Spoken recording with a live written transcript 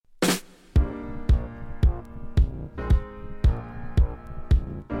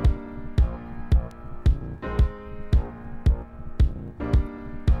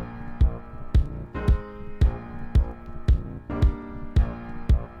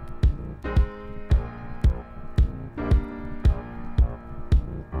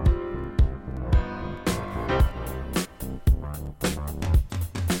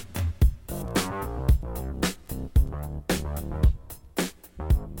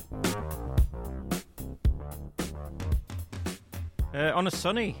On a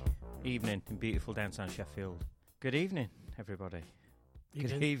sunny evening in beautiful downtown Sheffield. Good evening, everybody.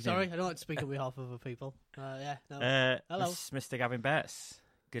 Good evening. Sorry, I don't like to speak on behalf of other people. Hello. This is Mr. Gavin Betts.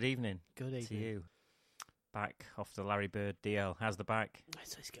 Good evening. Good evening to you. Back off the Larry Bird DL. How's the back?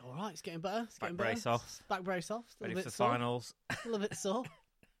 It's all right. It's getting better. Back brace off. Back brace off. Ready for the finals. A little bit sore.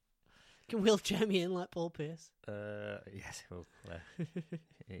 Can wheelchair me in like Paul Pierce? Yes, well,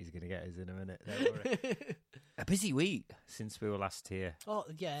 he's going to get us in a minute. Don't worry. A busy week since we were last here. Oh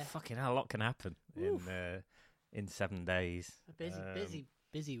yeah. Fucking hell, a lot can happen in 7 days. A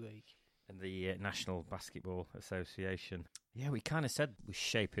busy week. And the National Basketball Association. Yeah, we kind of said we're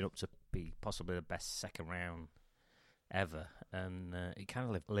shaping up to be possibly the best second round ever, and it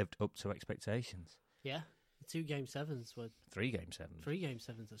kind of lived up to expectations. Yeah, the 2 Game 7s were 3 Game 7s. 3 Game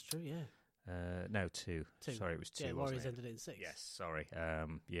 7s. That's true. Yeah. No, 2. Sorry, it was 2. Yeah, Warriors wasn't it? ended in 6. Yes, sorry.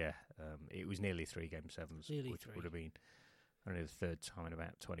 It was nearly 3 Game 7s, which 3. would have been only the third time in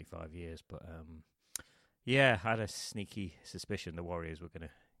about 25 years. But I had a sneaky suspicion the Warriors were going to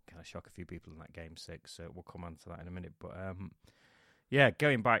kind of shock a few people in that Game 6. So we'll come on to that in a minute. But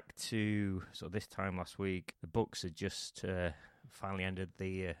going back to sort of this time last week, the Bucks had just finally ended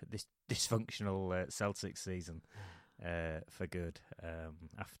this dysfunctional Celtics season. For good,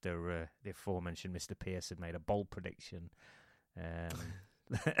 after the aforementioned Mr. Pierce had made a bold prediction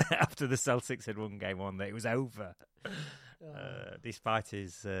after the Celtics had won Game 1 that it was over, despite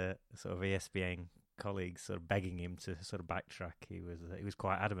his sort of ESPN colleagues sort of begging him to sort of backtrack. He was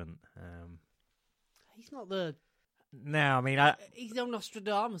quite adamant. He's not the. No, I mean, he's no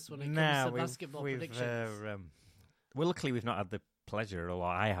Nostradamus when it comes to basketball predictions. Well, luckily we've not had the pleasure, or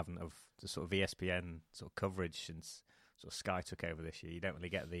I haven't, of the sort of ESPN sort of coverage since sort of Sky took over this year. You don't really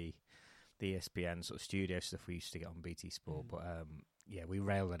get the ESPN sort of studio stuff we used to get on BT Sport, but we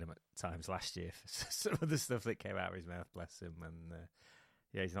railed at him at times last year for some of the stuff that came out of his mouth, bless him, and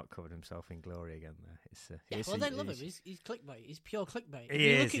he's not covered himself in glory again there. They love him. He's clickbait. He's pure clickbait.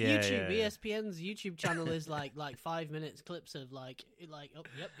 If you look at YouTube, ESPN's YouTube channel is like 5 minutes clips of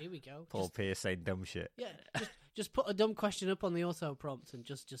here we go. Paul Pierce saying dumb shit. Yeah, just put a dumb question up on the auto prompt and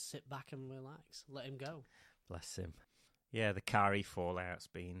just sit back and relax. Let him go. Bless him. Yeah, the Kyrie fallout's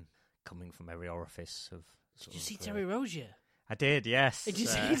been coming from every orifice of. Did you see Terry Rozier? I did, yes. Did you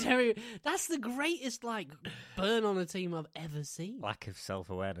see Terry? That's the greatest burn on a team I've ever seen. Lack of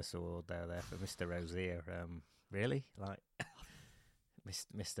self-awareness award there for Mr. Rozier. Really?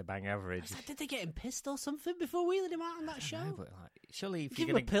 Mr. Bang Average. Did they get him pissed or something before wheeling him out on that show? Know, but surely if Give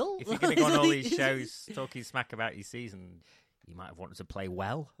you're him a pill? If you're going to go on all these shows talking smack about your season, you might have wanted to play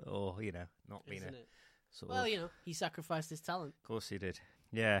well, or not being he sacrificed his talent. Of course he did.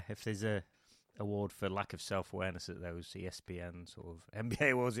 Yeah, if there's a award for lack of self-awareness at those ESPN sort of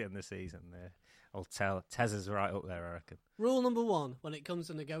NBA awards at the end of the season, I'll tell Tez's right up there, I reckon. Rule number 1 when it comes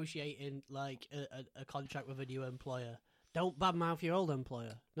to negotiating a contract with a new employer: don't badmouth your old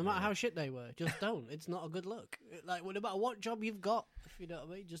employer, no matter how shit they were. Just don't. It's not a good look. No matter what job you've got, if you know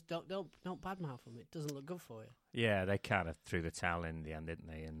what I mean, just don't badmouth them. It doesn't look good for you. Yeah, they kind of threw the towel in the end, didn't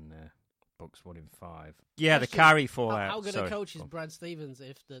they? And Bucks 1 in 5. Yeah, the Kyrie fallout. How good a coach is Brad Stevens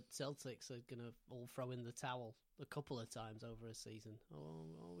if the Celtics are going to all throw in the towel a couple of times over a season? Or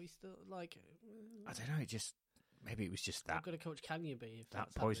are we still I don't know. Maybe it was just that. How good a coach can you be if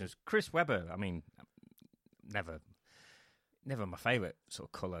that poisonous? Chris Webber. I mean, never my favourite sort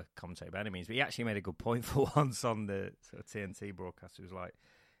of colour commentator by any means, but he actually made a good point for once on the sort of TNT broadcast. It was like,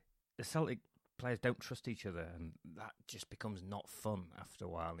 the Celtic players don't trust each other, and that just becomes not fun after a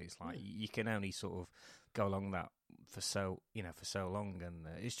while. It's like you can only sort of go along that for so long, and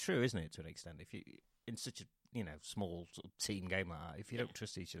it's true, isn't it, to an extent? If you in such a small sort of team game like that, if you don't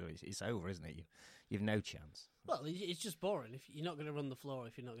trust each other, it's over, isn't it? You've no chance. Well, it's just boring if you're not going to run the floor,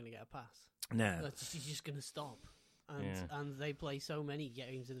 if you're not going to get a pass. No, you're just going to stop. And they play so many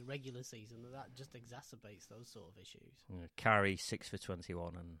games in the regular season that just exacerbates those sort of issues. Yeah, Kyrie 6 for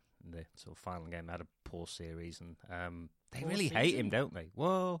 21, and in the sort of final game had a poor series, and they really hate him, don't they?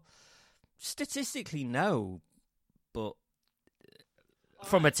 Well, statistically, no, but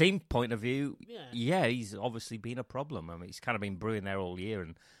from a team point of view, yeah, he's obviously been a problem. I mean, he's kind of been brewing there all year,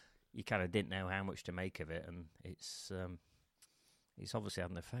 and you kind of didn't know how much to make of it, and it's obviously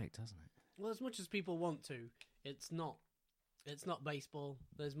had an effect, hasn't it? Well, as much as people want to, it's not baseball.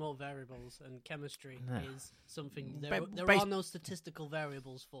 There's more variables, and chemistry is something there are no statistical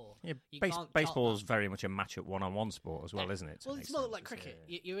variables for. Yeah, baseball is very much a match-up one-on-one sport as well, isn't it? Well, it's more like cricket.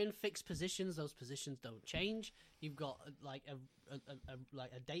 You're in fixed positions. Those positions don't change. You've got like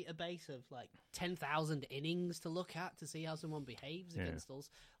a database of like 10,000 innings to look at to see how someone behaves against us.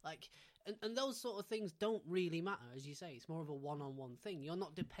 Like, and those sort of things don't really matter, as you say. It's more of a one-on-one thing. You're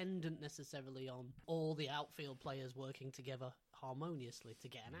not dependent necessarily on all the outfield players working together harmoniously to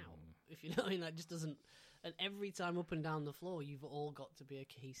get an out. If you know what I mean, that just doesn't. And every time up and down the floor, you've all got to be a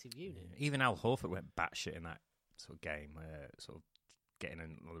cohesive unit. Yeah. Even Al Horford went batshit in that sort of game, sort of getting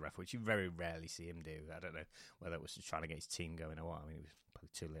another ref, which you very rarely see him do. I don't know whether it was just trying to get his team going or what. I mean, it was probably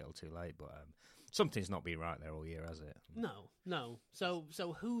too little, too late. But something's not been right there all year, has it? No. So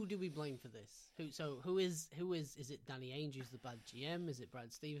who do we blame for this? Who is? Is it Danny Ainge who's the bad GM? Is it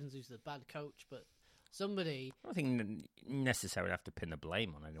Brad Stevens who's the bad coach? But somebody. I don't think necessarily have to pin the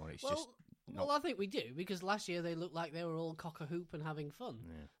blame on anyone. It's just. Well, I think we do, because last year they looked like they were all cock-a-hoop and having fun.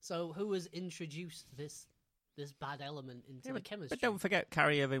 Yeah. So who has introduced this bad element into the chemistry? But don't forget,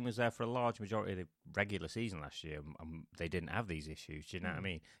 Kyrie Irving was there for a large majority of the regular season last year. They didn't have these issues. Do you know what I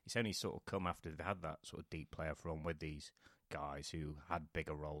mean? It's only sort of come after they've had that sort of deep playoff run with these guys who had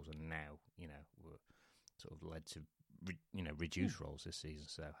bigger roles and now, were sort of led to, reduce roles this season.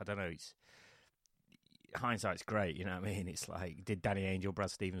 So I don't know. It's hindsight's great, you know what I mean? It's like, did Danny Ainge or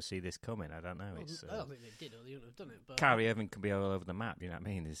Brad Stevens see this coming? I don't know. I don't think they did, or they wouldn't have done it. But Kyrie Irving can be all over the map, you know what I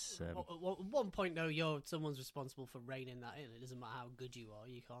mean? At one point, though, someone's responsible for reining that in. It doesn't matter how good you are.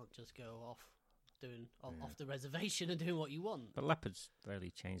 You can't just go off the reservation and doing what you want. But Leopards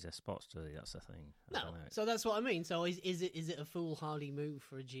rarely change their spots, do they? That's the thing. No, so that's what I mean. So is it a foolhardy move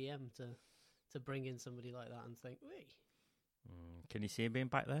for a GM to bring in somebody like that and think, wait? Can you see him being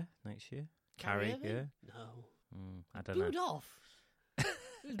back there next year? Carrie, yeah? No. I don't know. Booed off. It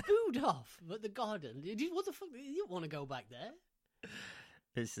was booed off at the Garden. What the fuck? You didn't want to go back there.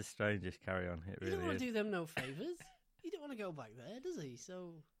 It's the strangest Carry On. It really You don't want is. to do them no favours. He didn't want to go back there, does he?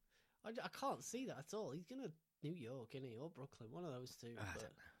 So I can't see that at all. He's going to New York, isn't he? Or Brooklyn, one of those two.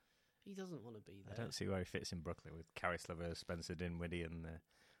 But he doesn't want to be there. I don't see where he fits in Brooklyn with Caris LeVert, Spencer Dinwiddie, and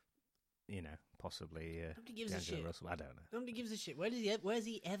possibly nobody gives a shit. Russell. I don't know. Nobody gives a shit. Where's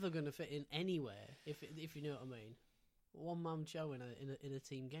he ever going to fit in anywhere? If you know what I mean, one man show in a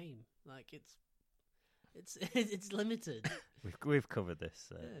team game, like it's limited. We've covered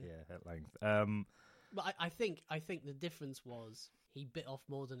this, at length. But I think the difference was he bit off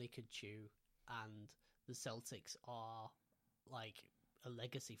more than he could chew, and the Celtics are like a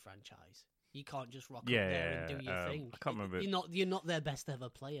legacy franchise. You can't just rock up there and do your thing. I can't remember. You're not their best ever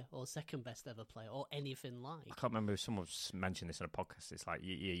player or second best ever player or anything like. I can't remember if someone mentioned this on a podcast. It's like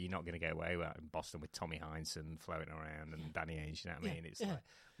you're not going to get away with that in Boston with Tommy Heinsohn floating around and Danny Ainge. You know what I mean? It's like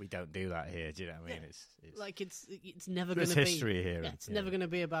we don't do that here. Do you know what I mean? It's never going to be. There's history here. It's never going to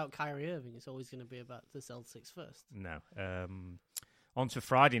be about Kyrie Irving. It's always going to be about the Celtics first. No. On to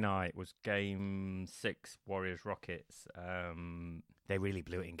Friday night was Game 6, Warriors-Rockets. They really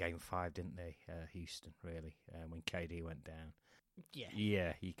blew it in Game 5, didn't they, Houston, really, when KD went down. Yeah.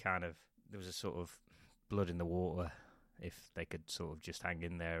 Yeah, there was a sort of blood in the water if they could sort of just hang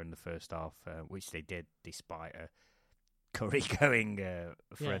in there in the first half, which they did, despite Curry going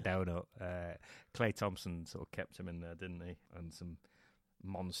for a donut. Klay Thompson sort of kept him in there, didn't he? And some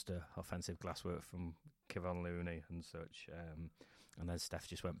monster offensive glasswork from Kevon Looney and such. And then Steph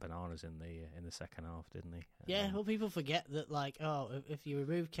just went bananas in the second half, didn't he? Yeah, well, people forget that, like, if you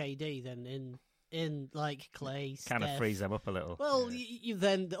remove KD, then in like Klay, kind of frees them up a little. Well, you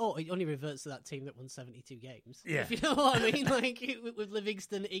then it only reverts to that team that won 72 games. Yeah, if you know what I mean. Like with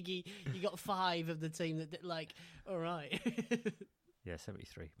Livingston, Iggy, you got 5 of the team that did, like, all right. Yeah,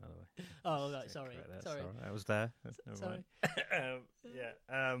 73, by the way. Oh, right, sorry. I was there. Sorry.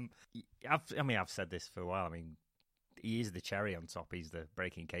 I've said this for a while. I mean, he is the cherry on top. He's the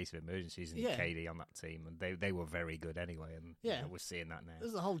breaking case of emergencies and KD on that team, and they were very good anyway. And we're seeing that now.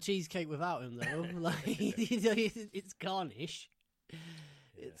 There's a whole cheesecake without him, though. Like it's garnish.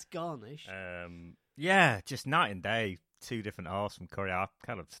 It's garnish. Just night and day. 2 different halves from Curry. I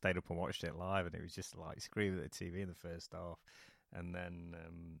kind of stayed up and watched it live, and it was just like screaming at the TV in the first half, and then.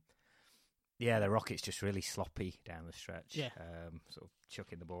 The Rockets just really sloppy down the stretch. Yeah. Sort of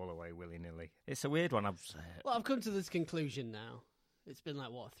chucking the ball away willy-nilly. It's a weird one. I've come to this conclusion now. It's been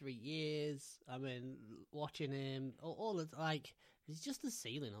 3 years. I mean, watching him, all it's like, it's just the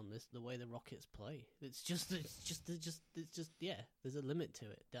ceiling on this, the way the Rockets play. It's just, there's a limit to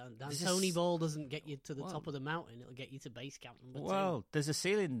it. Tony Ball doesn't get you to the top of the mountain. It'll get you to base camp number 2. Well, there's a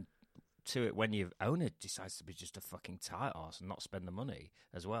ceiling to it when your owner decides to be just a fucking tight arse and not spend the money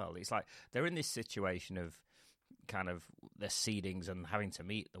as well. It's like they're in this situation of kind of their seedings and having to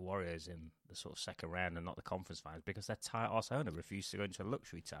meet the Warriors in the sort of second round and not the conference finals because their tight arse owner refused to go into a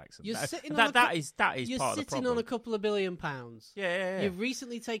luxury tax. And that is part of the problem. You're sitting on a couple of £1 billion. Yeah. You've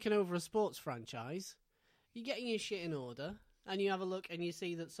recently taken over a sports franchise. You're getting your shit in order. And you have a look and you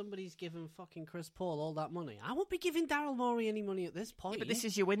see that somebody's given fucking Chris Paul all that money. I won't be giving Daryl Morey any money at this point. Yeah, but this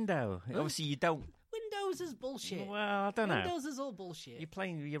is your window. Huh? Obviously, you don't. Windows is bullshit. Well, I don't know. Windows is all bullshit.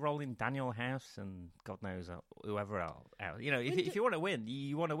 You're rolling Daniel House and God knows whoever else. You know, if you want to win,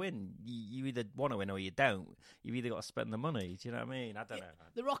 you want to win. You either want to win or you don't. You've either got to spend the money. Do you know what I mean? I don't know.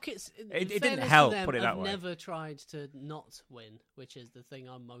 The Rockets, it didn't help, put it that way. Never tried to not win, which is the thing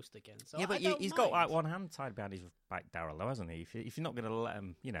I'm most against. So yeah, but he's got like one hand tied behind his back, Daryl, though, hasn't he? If you're not going to let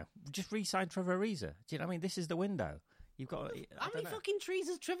him, just re-sign Trevor Ariza. Do you know what I mean? This is the window. You've got. How many fucking trees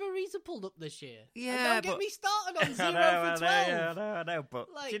has Trevor Ariza pulled up this year? Yeah, don't get me started on 0 for 12. I know, but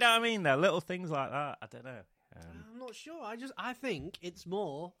do you know what I mean? Though little things like that, I don't know. I'm not sure. I think it's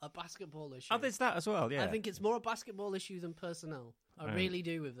more a basketball issue. Oh, there's that as well. Yeah, I think it's more a basketball issue than personnel. I really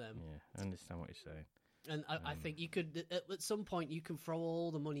do with them. Yeah, I understand what you're saying. And I think you could, at some point, you can throw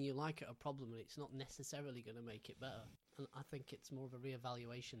all the money you like at a problem, and it's not necessarily going to make it better. And I think it's more of a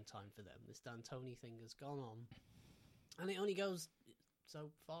reevaluation time for them. This D'Antoni thing has gone on, and it only goes so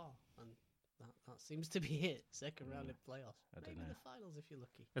far, and that seems to be it. Second round of playoffs, maybe the finals if you're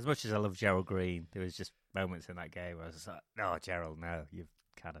lucky. As much as I love Gerald Green, there was just moments in that game where I was like, "No, Gerald, no, you've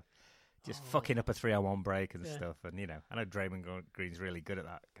kind of." Just fucking up a 3-on-1 break and stuff. And, I know Draymond Green's really good at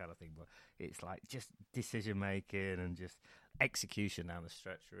that kind of thing, but it's like just decision-making and just execution down the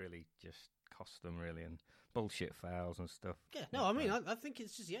stretch really just cost them, really, and bullshit fouls and stuff. Yeah, no, I mean, I think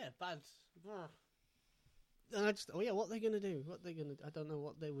it's just, bad. And what are they going to do? I don't know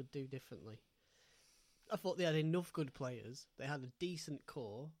what they would do differently. I thought they had enough good players. They had a decent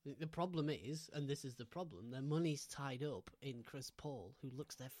core. The problem is, and this is the problem, their money's tied up in Chris Paul, who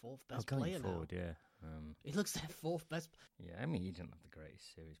looks their fourth best player forward, now. Yeah. He looks their fourth best. Yeah, I mean, he didn't have the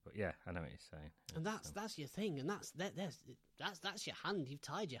greatest series, but yeah, I know what you're saying. And that's your thing, and that's your hand. You've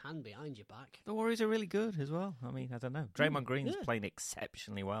tied your hand behind your back. The Warriors are really good as well. I mean, I don't know. Draymond Green's playing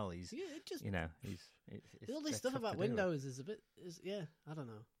exceptionally well. He's all this stuff about Windows is a bit. I don't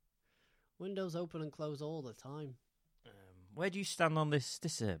know. Windows open and close all the time. Where do you stand on this?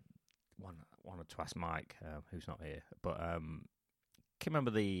 This is wanted to ask Mike, who's not here, but can you remember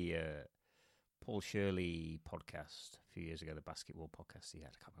the Paul Shirley podcast a few years ago, the basketball podcast he had?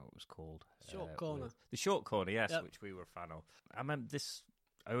 I can't remember what it was called. Short Corner. The Short Corner, yes, which we were a fan of. I remember this.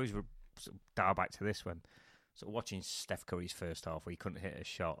 I always sort of dial back to this when sort of watching Steph Curry's first half where he couldn't hit a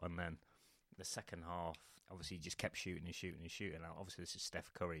shot, and then the second half, obviously he just kept shooting and shooting and shooting. Now, obviously this is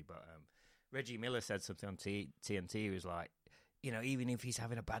Steph Curry, but Reggie Miller said something on TNT. He was like, even if he's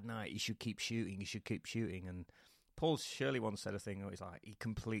having a bad night, he should keep shooting. He should keep shooting. And Paul Shirley once said a thing where he's like, he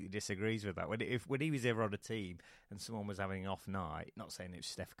completely disagrees with that. When he was ever on a team and someone was having an off night, not saying it was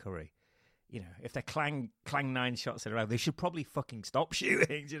Steph Curry, if they clang 9 shots in a row, they should probably fucking stop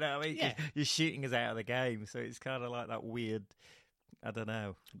shooting. Do you know what I mean? Yeah. Your shooting is out of the game. So it's kind of like that weird, I don't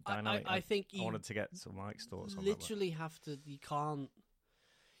know, dynamic. I think I wanted to get some Mike's thoughts on that. Literally have to, you can't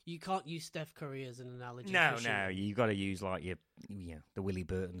use Steph Curry as an analogy. No, you got to use like the Willie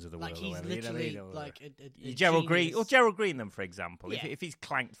Burtons of the world. He's or literally like a Gerald Green, genius. or Gerald Green, them for example. Yeah. If he's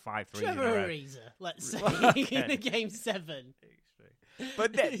clanked 5-3, Trevor Ariza, let's say, in a game 7.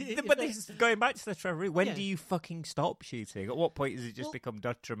 But this is going back to the Trevor Ariza. When do you fucking stop shooting? At what point does it just become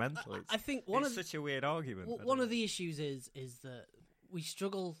detrimental? I think it's such a weird argument. One of the issues is that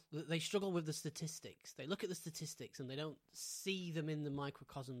they struggle with the statistics. They look at the statistics and they don't see them in the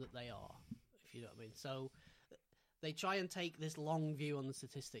microcosm that they are, if you know what I mean. So they try and take this long view on the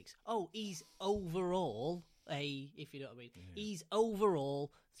statistics. Oh, he's overall if you know what I mean. Yeah. He's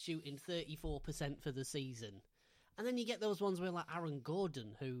overall shooting 34% for the season. And then you get those ones where like Aaron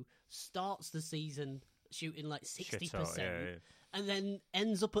Gordon, who starts the season shooting like 60%. And then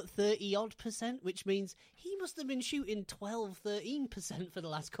ends up at 30-odd%, which means he must have been shooting 12-13% for the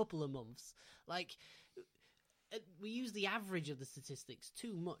last couple of months. Like, we use the average of the statistics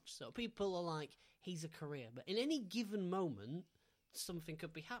too much. So people are like, he's a career. But in any given moment, something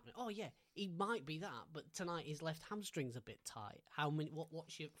could be happening. Oh, yeah, he might be that, but tonight his left hamstring's a bit tight.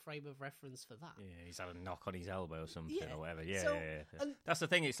 What's your frame of reference for that? Yeah, he's had a knock on his elbow or something or whatever. Yeah, so, yeah. That's the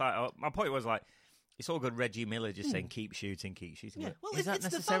thing. It's like, my point was like, it's all good Reggie Miller just saying keep shooting. Yeah. Well, is that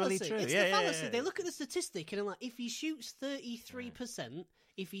necessarily true? It's the fallacy. They look at the statistic and they're like, if he shoots 33%,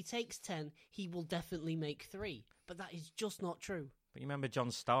 if he takes 10, he will definitely make 3. But that is just not true. But you remember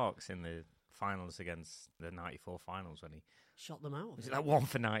John Starks in the finals against the '94 finals when he shot them out. was it like 1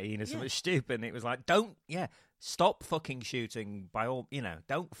 for 19 or something stupid. And it was like, stop fucking shooting by all,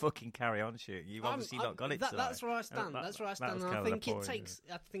 don't fucking carry on shooting. You've obviously not got it. That's where I stand. That's where I stand. And I think it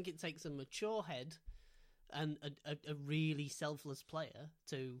yeah. takes a mature head and a really selfless player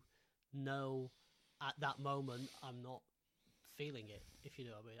to know at that moment, I'm not feeling it, if you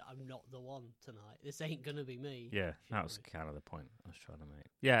know what I mean. I'm not the one tonight. This ain't going to be me. Yeah, that was kind of the point I was trying to make.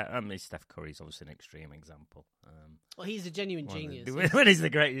 Yeah, Steph Curry's obviously an extreme example. Well, he's a genuine genius. When he's the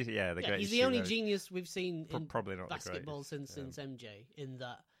greatest, the greatest. He's the only genius we've seen in probably not basketball since MJ, in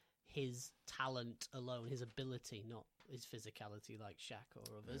that his talent alone, his ability, not his physicality like Shaq or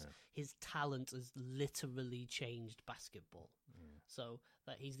others, his talent has literally changed basketball. Yeah. So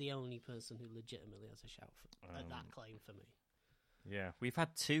that he's the only person who legitimately has a shout at that claim for me. Yeah, we've had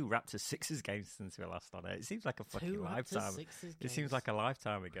 2 Raptors Sixers games since we were last on it. It seems like a fucking lifetime. It seems like a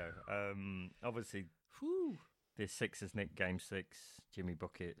lifetime ago. Obviously, the Sixers nicked Game 6. Jimmy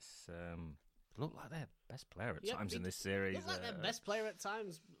Buckets looked like their best player at times in this series. Looked like their best player at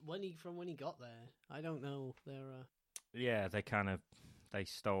times when he got there. I don't know. Yeah, they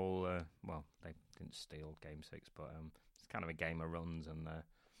stole. They didn't steal Game 6, but it's kind of a game of runs, and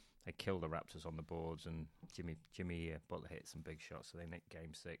they killed the Raptors on the boards, and Jimmy Butler hit some big shots, so they nicked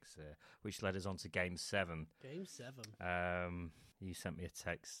Game 6, which led us on to Game 7. Game 7. You sent me a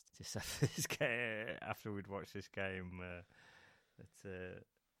text just after this game, after we'd watched this game, that,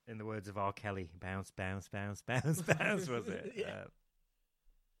 in the words of R. Kelly, bounce, bounce, bounce, bounce, bounce, was it? Yeah.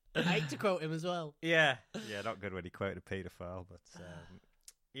 I hate to quote him as well. Yeah, not good when he quoted a paedophile, but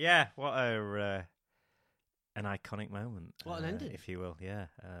what an iconic moment. What an ending, if you will. Yeah,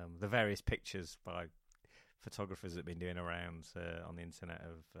 the various pictures by photographers that have been doing around on the internet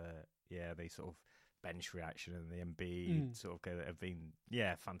of the sort of bench reaction and the Embiid sort of have been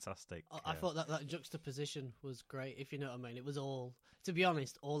fantastic. I thought that juxtaposition was great, if you know what I mean. It was all, to be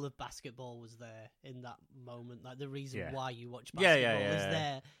honest, all of basketball was there in that moment. Like the reason why you watch basketball is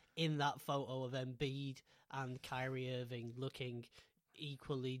there in that photo of Embiid and Kyrie Irving looking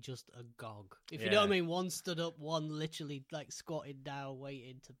equally just agog. If you know what I mean, one stood up, one literally like squatted down,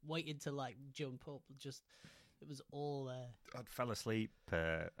 waiting to like jump up. Just it was all there. I fell asleep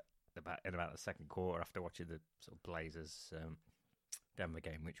in about the second quarter after watching the sort of Blazers Denver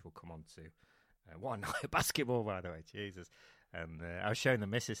game, which we'll come on to. What a night of basketball, by the way, Jesus! And I was showing the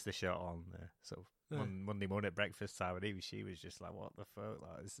missus the shot on sort of Monday morning at breakfast time, and she was just like, "What the fuck?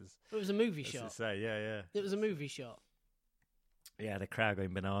 Like this is." It was a movie shot. It was a movie shot. Yeah, the crowd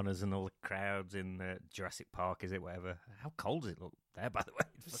going bananas and all the crowds in Jurassic Park, is it? Whatever. How cold does it look there, by the way?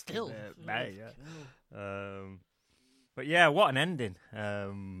 Still. May, but yeah, what an ending.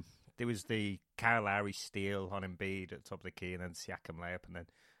 There was the Kyle Lowry steal on Embiid at the top of the key, and then Siakam layup, and then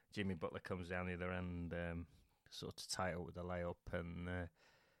Jimmy Butler comes down the other end, sort of tie up with the layup, and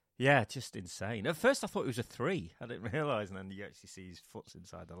just insane. At first I thought it was a 3. I didn't realise, and then you actually see his foot's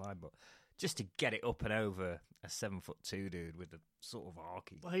inside the line, but just to get it up and over a 7'2" dude with the sort of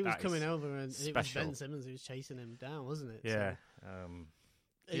archy. Well, he was coming over, and it was Ben Simmons who was chasing him down, wasn't it? Yeah.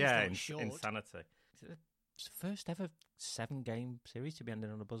 So, insanity. It's the first ever 7-game series to be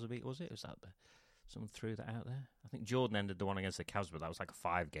ended on a buzzer beat, was it? Was that someone threw that out there? I think Jordan ended the one against the Cavs, but that was like a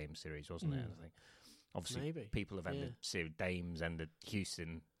 5-game series, wasn't it? I think obviously people have ended. Dame's ended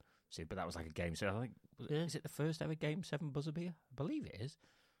Houston, but that was like a game. So I think is it the first ever Game 7 buzzer beater? I believe it is.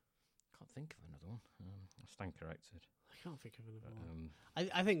 Can't think of another one. I stand corrected. I can't think of another one.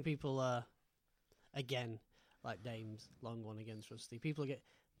 I think people again, like Dame's long one against Rusty. People get.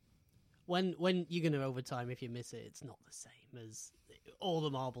 When you go to overtime, if you miss it, it's not the same as all the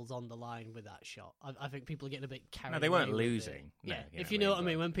marbles on the line with that shot. I think people are getting a bit carried away. No, they weren't losing. No, if you know what I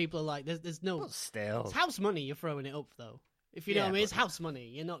mean. When people are like, there's no... But still. It's house money, you're throwing it up, though. If you know what I mean, it's house money.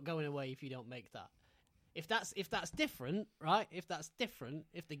 You're not going away if you don't make that. If that's different, right? If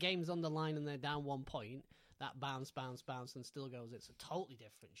the game's on the line and they're down 1 point, that bounce, and still goes, it's a totally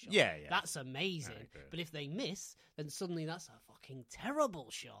different shot. Yeah. That's amazing. But if they miss, then suddenly that's a fucking terrible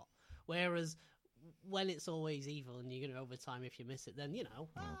shot. Whereas when it's always evil and you're going to overtime, if you miss it, then,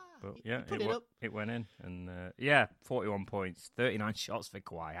 it went in. And, 41 points, 39 shots for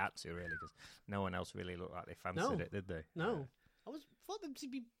Kawhi. Had to, really, because no one else really looked like they fancied it, did they? No. I thought them to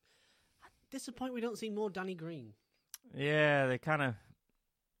be disappointed we don't see more Danny Green. Yeah, the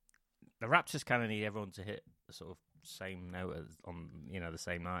Raptors kind of need everyone to hit the sort of same note on the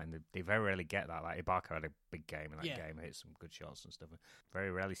same night, and they very rarely get that. Like Ibaka had a big game in that game, hit some good shots and stuff. Very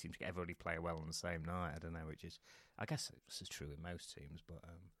rarely seem to get everybody play well on the same night. I don't know, which is, I guess this is true in most teams, but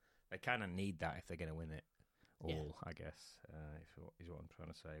they kind of need that if they're going to all, I guess, is what I'm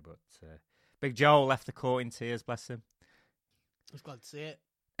trying to say. But Big Joel left the court in tears, bless him. I was glad to see it.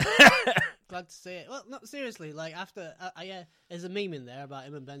 Glad to see it. Well, not seriously. Like after, there's a meme in there about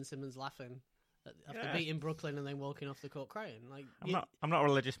him and Ben Simmons laughing after beating Brooklyn and then walking off the court crying. Like I'm not a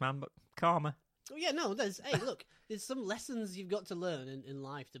religious man, but karma. Oh yeah, no. Look, there's some lessons you've got to learn in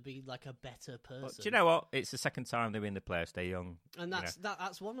life to be like a better person. But do you know what? It's the second time they've been the playoffs. They're young, and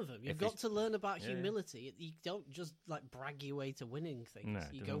that's one of them. You've got to learn about humility. You don't just like brag your way to winning things. No,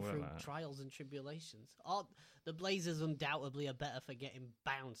 you go through trials and tribulations. The Blazers undoubtedly are better for getting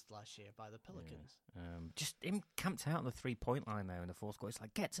bounced last year by the Pelicans. Yeah. Just him camped out on the 3-point line there in the fourth quarter. It's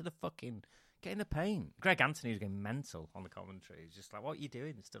like get in the paint. Greg Anthony was getting mental on the commentary. He's just like, what are you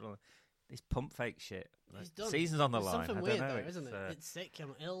doing? Still on this pump fake shit. Season's on the line. Something weird there, isn't it? It's sick.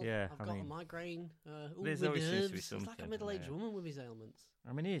 I'm ill. Yeah, I've got a migraine. There's always seems to be something. He's like a middle-aged woman with his ailments.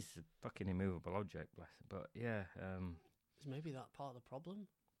 I mean, he's a fucking immovable object, bless him. But yeah, is maybe that part of the problem?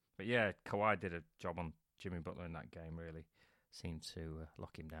 But yeah, Kawhi did a job on Jimmy Butler in that game. Really seemed to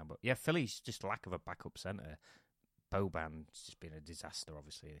lock him down. But yeah, Philly's just lack of a backup center. Boban's just been a disaster,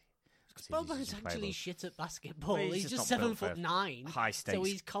 obviously. Boban's actually shit at basketball. He's just 7'9". High stakes so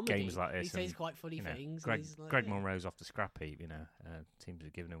he's comedy. Games like this. He says quite funny things. Greg Monroe's off the scrap heap. Teams are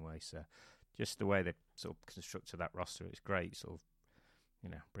giving him away. So just the way they sort of constructed that roster, it's great. Sort of,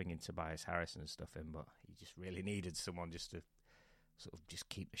 bringing Tobias Harris and stuff in, but he just really needed someone just to sort of just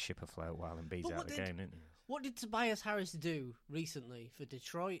keep the ship afloat while Embiid's out of the game, didn't he? What did Tobias Harris do recently for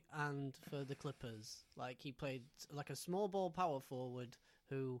Detroit and for the Clippers? Like he played like a small ball power forward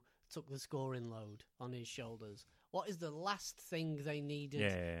who took the scoring load on his shoulders. What is the last thing they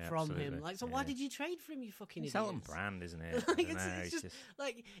needed from him? Like, so why did you trade for him? You fucking idiot. It's Elton Brand, isn't it? Like, it's just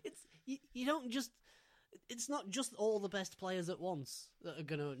like you don't just. It's not just all the best players at once that are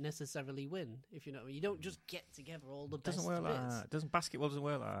going to necessarily win. If you know, you don't just get together all the best. Doesn't work like that. Basketball doesn't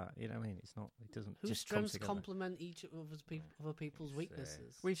work like that. You know what I mean? It's not. It doesn't. Whose just strengths complement each of other people's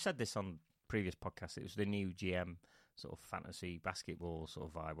weaknesses? We've said this on previous podcasts. It was the new GM sort of fantasy basketball sort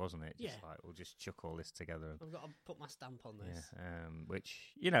of vibe, wasn't it? Just like we'll just chuck all this together. I've got to put my stamp on this. Yeah,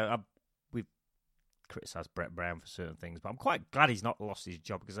 which we've criticised Brett Brown for certain things, but I'm quite glad he's not lost his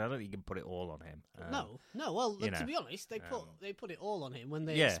job because I don't think you can put it all on him. No. Well, to be honest, they put it all on him when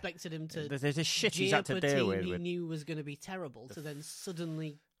they expected him to. There's a shit he's had to deal with. He knew was going to be terrible to then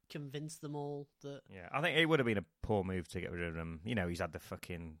suddenly convince them all that. Yeah, I think it would have been a poor move to get rid of him. He's had the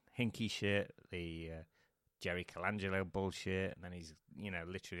fucking Hinkie shit, the Jerry Colangelo bullshit, and then he's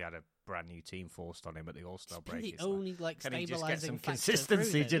literally had a brand new team forced on him at the All-Star break. The only can he stabilizing just get some factor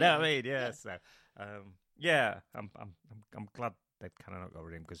consistency? Do you know what I mean? Yeah. So, I'm glad they've kind of not got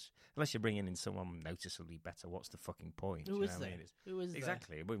rid of him because unless you're bringing in someone noticeably better, what's the fucking point? Who is there? Who is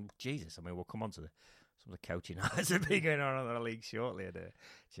exactly? There? Well, Jesus, I mean, we'll come on to some of the coaching eyes that be going on in the league shortly.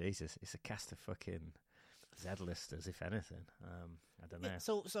 Jesus, it's a cast of fucking Z-listers, if anything. I don't know.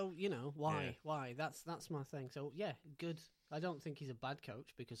 So why? Why? That's my thing. So yeah, good. I don't think he's a bad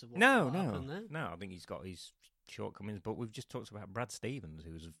coach because of what happened there. No, I think he's got his shortcomings. But we've just talked about Brad Stevens,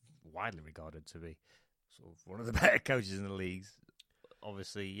 who's widely regarded to be sort of one of the better coaches in the leagues.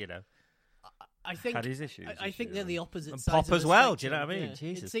 Obviously, I think had his issues. I think they're the opposite and sides Pop of as well. spectrum. Do you know what I mean? Yeah.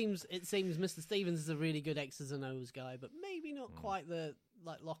 Jesus. It seems Mr. Stevens is a really good X's and O's guy, but maybe not quite the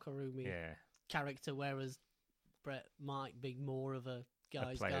locker roomy character. Whereas Brett might be more of a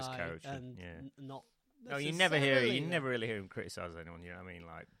guy's player's guy coach and not. No, you never really hear him criticise anyone. You know what I mean?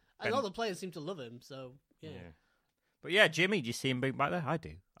 Like, a lot of the players seem to love him. So yeah. But yeah, Jimmy, do you see him being back there? I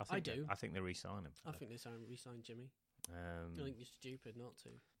do. I do. I think they re-sign him. I think they re-sign Jimmy. I think you're stupid not to.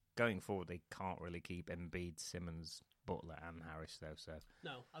 Going forward, they can't really keep Embiid, Simmons, Butler, and Harris though. So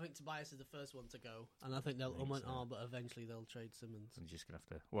no, I think Tobias is the first one to go, and I think they'll but eventually they'll trade Simmons. I'm just gonna have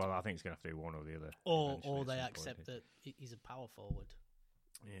to. Well, I think it's gonna have to be one or the other. Or they accept that he's a power forward.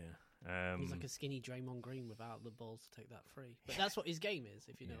 Yeah. He's like a skinny Draymond Green without the balls to take that free. But that's what his game is,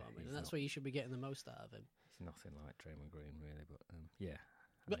 if you know what I mean. And that's where you should be getting the most out of him. He's nothing like Draymond Green, really. But yeah.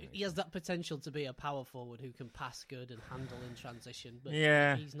 But he has that potential to be a power forward who can pass good and handle in transition. But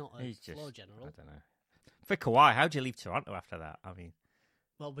he's not a floor general. I don't know. For Kawhi, how'd you leave Toronto after that? I mean,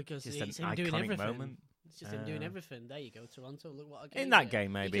 well, because it's it's an him doing everything. Moment. It's just him doing everything. There you go, Toronto. Look what I gave in that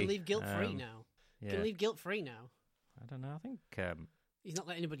game, maybe you can leave guilt free now. You can leave guilt free now. I don't know. I think he's not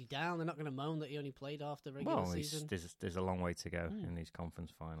letting anybody down. They're not going to moan that he only played after regular season. There's a long way to go in these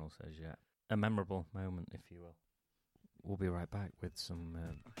conference finals as yet. A memorable moment, if you will. We'll be right back with some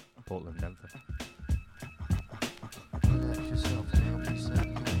Portland, Denver. Relax yourself and help yourself.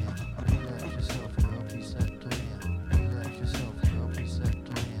 Relax yourself and help yourself. Relax yourself and help yourself.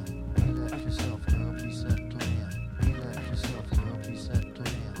 Relax yourself and help yourself.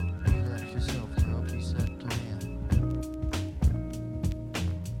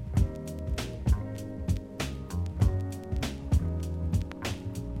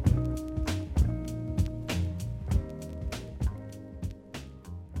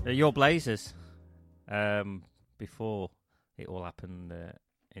 Your Blazers, before it all happened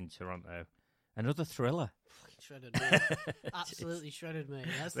in Toronto, another thriller. Fucking shredded me. Absolutely shredded me.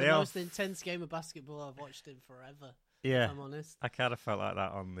 That's the most intense game of basketball I've watched in forever. Yeah, if I'm honest. I kind of felt like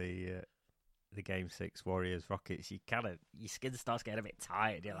that on the Game 6 Warriors Rockets. Your skin starts getting a bit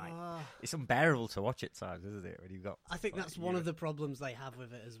tired. You're like, it's unbearable to watch at times, isn't it? When you've got. I think that's one of the problems they have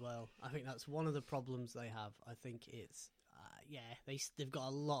with it as well. I think that's one of the problems they have. I think it's. They've got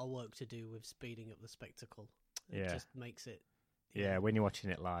a lot of work to do with speeding up the spectacle. It just makes it. Yeah, when you're watching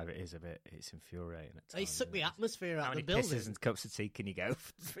it live, it's infuriating. At times, they suck the atmosphere out of the building. How many pisses and cups of tea can you go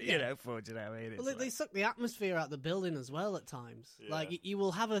for? Do you know what I mean? Well, they suck the atmosphere out of the building as well at times. Yeah. Like, you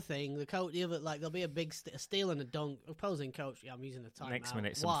will have a thing, there'll be a big steal and a dunk. Opposing coach, I'm using a timeout. Next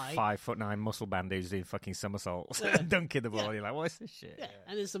minute, some 5'9" muscle band who's doing fucking somersaults, dunking the ball. Yeah. You're like, what's this shit? Yeah.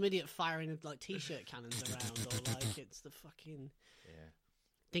 And there's some idiot firing like t-shirt cannons around, or like it's the fucking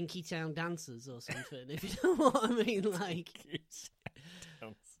Dinky Town Dancers or something. If you know what I mean, like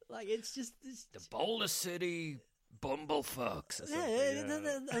it's just the Boulder City Bumblefucks. And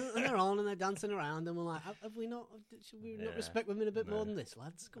they're on and they're dancing around, and we're like, have we not? Should we not respect women a bit more than this,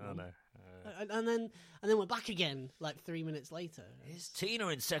 lads? Come on. And then we're back again, like 3 minutes later. Is Tina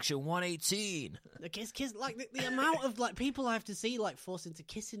in section 118? The kiss, like the amount of like people I have to see like forced into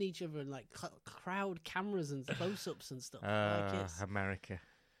kissing each other and like crowd cameras and close-ups and stuff. America.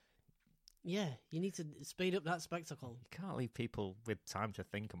 Yeah, you need to speed up that spectacle. You can't leave people with time to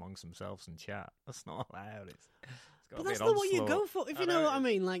think amongst themselves and chat. That's not allowed. But that's not what you go for, if you know what I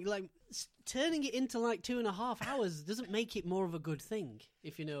mean. Like turning it into like 2.5 hours doesn't make it more of a good thing,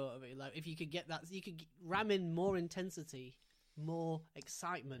 if you know what I mean. Like, if you could get that, you could ram in more intensity, more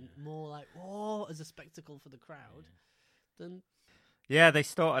excitement, more like, as a spectacle for the crowd. Then. Yeah, they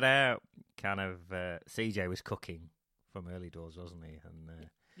started out kind of, CJ was cooking from early doors, wasn't he? And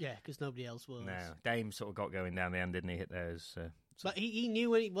yeah, because nobody else was. No, Dame sort of got going down the end, didn't he? Hit those. But he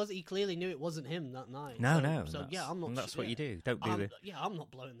knew when it was. He clearly knew it wasn't him that night. No. So yeah, I'm not. And that's what you do. Don't do this. Yeah, I'm not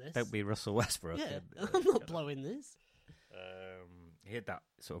blowing this. Don't be Russell Westbrook. Yeah, I'm not blowing this. He had that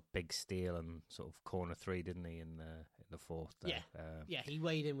sort of big steal and sort of corner three, didn't he? In the fourth. Though. Yeah. He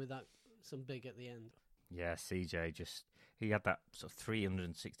weighed in with that some big at the end. Yeah, CJ he had that sort of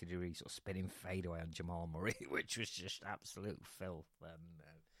 360-degree sort of spinning fadeaway on Jamal Murray, which was just absolute filth. And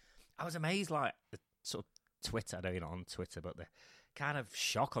I was amazed, like, the sort of Twitter, I know you're not on Twitter, but the kind of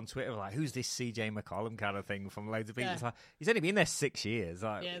shock on Twitter, like, who's this CJ McCollum kind of thing from loads of people. Yeah. It's like, he's only been there 6 years.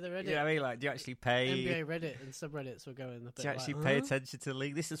 Like, yeah, the Reddit. You know what I mean? Like, do you actually pay... NBA Reddit and subreddits were going a bit. Do you actually pay attention to the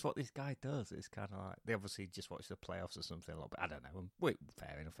league? This is what this guy does. It's kind of like, they obviously just watch the playoffs or something a lot, but I don't know.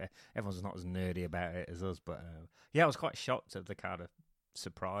 Fair enough. Everyone's not as nerdy about it as us, but yeah, I was quite shocked at the kind of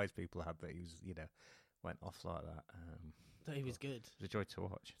surprise people had that he was, went off like that. That he was good. It was a joy to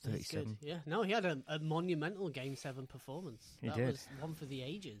watch. 37. Yeah, no, he had a monumental Game 7 performance. That was one for the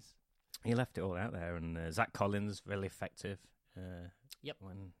ages. He left it all out there, and Zach Collins, really effective. Yep.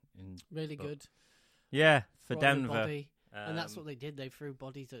 Really good. Yeah, for Throwing Denver. And that's what they did. They threw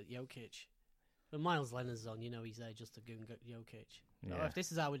bodies at Jokic. When Miles Leonard's on, he's there just to goon Jokic. Yeah. If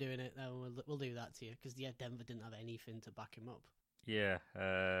this is how we're doing it, then we'll do that to you. Because, Denver didn't have anything to back him up. Yeah,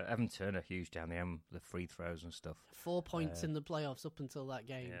 Evan Turner, huge down the end, the free throws and stuff. 4 points in the playoffs up until that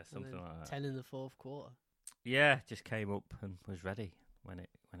game. Yeah, something like that. 10 in the fourth quarter. Yeah, just came up and was ready when it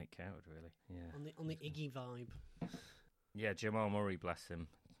counted, really. Yeah. On the Iggy vibe. Yeah, Jamal Murray, bless him,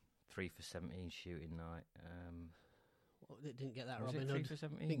 3 for 17 shooting night. Didn't get that Robin 3 Hood. for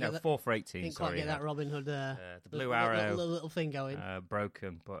 17? No, 4 for 18. Didn't quite get that Robin Hood. The blue arrow, little thing going.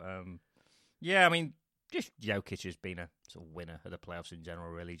 broken, but yeah, I mean. Just Jokic has been a sort of winner of the playoffs in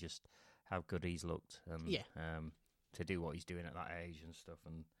general, really, just how good he's looked. And to do what he's doing at that age and stuff.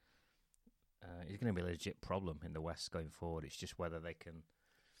 And he's going to be a legit problem in the West going forward. It's just whether they can...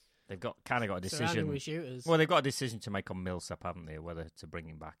 They've got a decision... With shooters. Well, they've got a decision to make on Millsap, haven't they? Whether to bring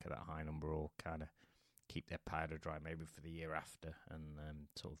him back at that high number or kind of keep their powder dry maybe for the year after. And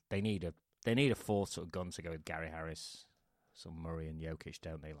sort of they need a fourth sort of gun to go with Gary Harris, some Murray and Jokic,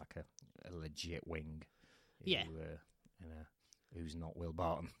 don't they? Like a legit wing. Yeah. Who's not Will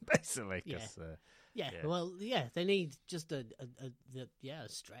Barton, basically. Well, they need just a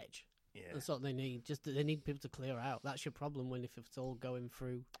stretch. Yeah. That's what they need. They need people to clear out. That's your problem if it's all going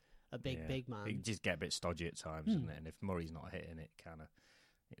through a big man. It just get a bit stodgy at times, doesn't it? And if Murray's not hitting it,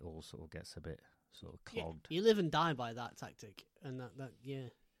 it all sort of gets a bit sort of clogged. You live and die by that tactic, and that.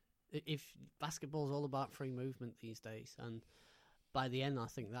 If basketball's all about free movement these days, and by the end, I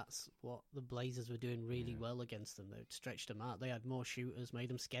think that's what the Blazers were doing really well against them. They stretched them out. They had more shooters, made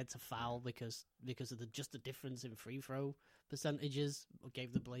them scared to foul because of the difference in free throw percentages.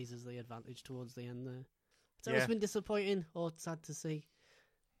 Gave the Blazers the advantage towards the end there. So it's been disappointing or sad to see.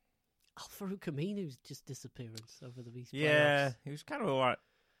 Al-Farouq Aminu's just disappearance over the Beast playoffs. Yeah, he was kind of all right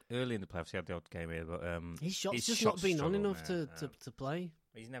early in the playoffs. He had the odd game here, but his shot's just not been on enough to play.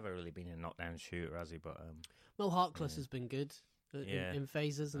 He's never really been a knockdown shooter, has he? But Mo Harkless has been good in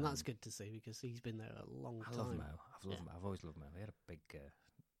phases, and that's good to see because he's been there a long time. I love Mo. I've always loved Mo. He had a big,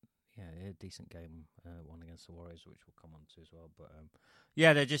 he had a decent game, one against the Warriors, which we'll come on to as well. But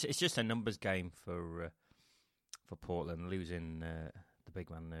it's just a numbers game for Portland, losing the big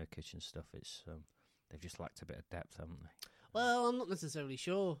man Nurkic and stuff. It's they've just lacked a bit of depth, haven't they? Well, I'm not necessarily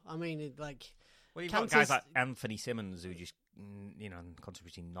sure. I mean, well, you've got guys like Anthony Simmons who just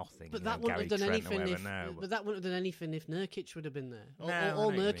contributing nothing. But that wouldn't have done anything if Nurkic would have been there.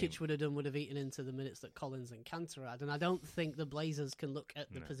 All Nurkic would have done would have eaten into the minutes that Collins and Kanter had, and I don't think the Blazers can look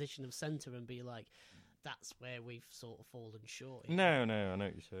at the position of centre and be like, that's where we've sort of fallen short. No, I know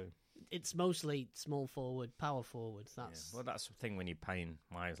what you're saying. It's mostly small forward, power forwards. That's that's the thing when you're paying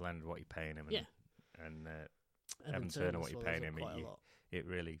Myers Leonard what you're paying him, and Evan Turner Turner what you're paying him. It it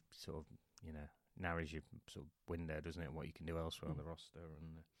really sort of narrows your sort of window, doesn't it? What you can do elsewhere on the roster,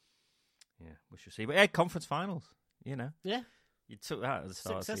 and we shall see. But conference finals, you took that at the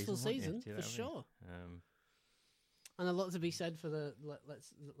start successful of the season for sure. And a lot to be said for the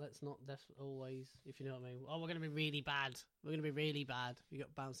let's not always, if you know what I mean. Oh, we're going to be really bad. We're going to be really bad. We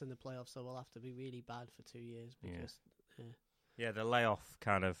got bounced in the playoffs, so we'll have to be really bad for 2 years because. Yeah, the layoff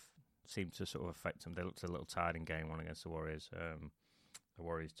kind of seemed to sort of affect them. They looked a little tired in game one against the Warriors. The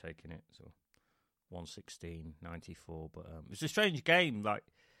Warriors taking it, so 116-94. But it was a strange game. Like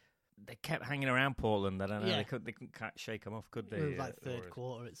they kept hanging around Portland. I don't know. They couldn't shake them off, could they? It was like third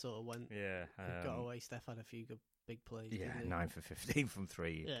quarter, it sort of went. Yeah, got away. Steph had a few good big plays. Yeah, 9 for 15 from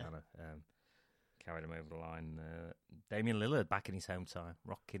three. Kind of carried him over the line. Damian Lillard back in his home time,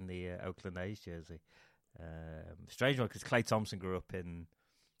 rocking the Oakland A's jersey. Strange one because Klay Thompson grew up in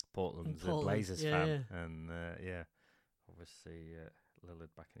Portland, a Blazers fan, and obviously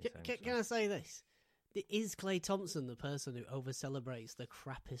Lillard back in his home. Can I say this? Is Klay Thompson the person who over celebrates the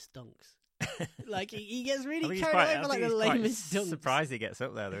crappiest dunks? Like he gets really carried over like the lamest dunks. Surprised he gets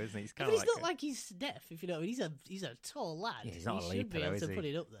up there, though, isn't he? He's not like he's Steph, if you know. He's a tall lad. Yeah, he's not a leaper, should be able to put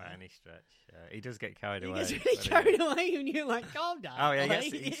it up there by any stretch. He does get carried away. He gets really carried away, and you're like, calm down. Oh yeah,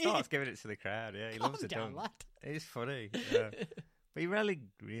 he starts giving it to the crowd. Yeah, he loves it. Calm down, lad. It's funny, but he rarely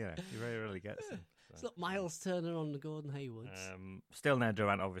gets them. So. It's not Miles Turner on the Gordon Haywards. Still, now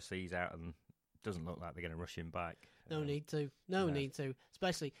Durant obviously he's out and doesn't look like they're going to rush him back. No need to.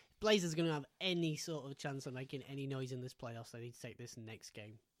 Especially Blazers are going to have any sort of chance of making any noise in this playoffs. They need to take this next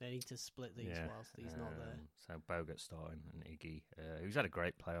game. They need to split these whilst he's not there. So Bogut starting and Iggy, who's had a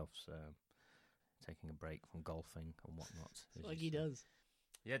great playoffs, taking a break from golfing and whatnot. Like he does.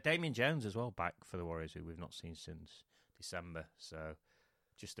 Yeah, Damian Jones as well back for the Warriors, who we've not seen since December. So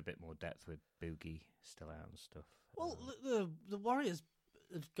just a bit more depth with Boogie still out and stuff. Well, the Warriors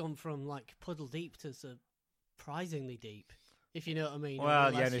have gone from like puddle deep to surprisingly deep, if you know what I mean.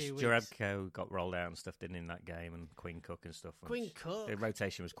 Well, Jonas Jerebko got rolled out and stuff, didn't in that game, and Quinn Cook and stuff. Cook. The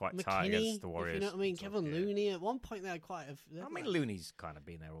rotation was quite McKinney, tight against the Warriors. If you know what I mean. Kevin Looney, at one point they had quite a... I mean, Looney's kind of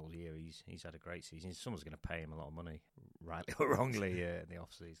been there all year. He's had a great season. Someone's going to pay him a lot of money, rightly or wrongly, in the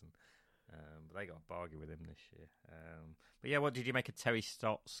off-season. But they got a bargain with him this year. But yeah, what did you make of Terry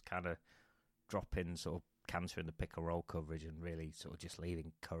Stotts kind of dropping sort of Kanter in the pick-and-roll coverage and really sort of just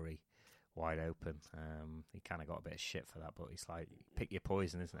leaving Curry wide open? He kind of got a bit of shit for that, but it's like, pick your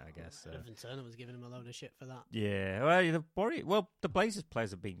poison, isn't it, I guess? Evan Turner was giving him a load of shit for that. Yeah, well, the Blazers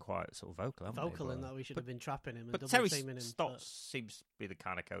players have been quite sort of vocal, haven't they? Vocal in that we should have been trapping him and but double-teaming him. Stotts seems to be the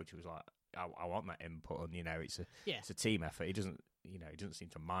kind of coach who was like, I want that input, and, it's a team effort. He doesn't seem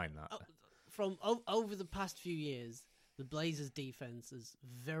to mind that. From over the past few years, the Blazers' defense has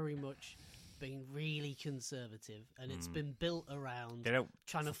very much been really conservative, and it's been built around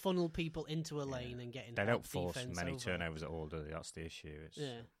trying to funnel people into a lane and getting. They don't force many turnovers at all, do they? That's the issue.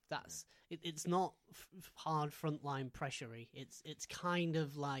 It's not hard frontline pressury. It's kind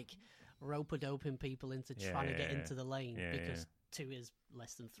of like rope-a-doping people into trying to get into the lane because 2 is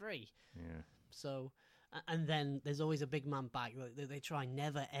less than 3. Yeah. So. And then there's always a big man back. They try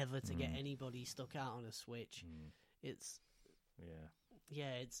never ever to get anybody stuck out on a switch. It's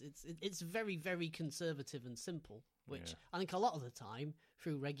it's very, very conservative and simple. Which I think a lot of the time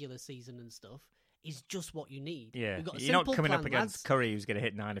through regular season and stuff, is just what you need. Yeah, We've got a you're not simple coming plan, up against lads. Curry, who's going to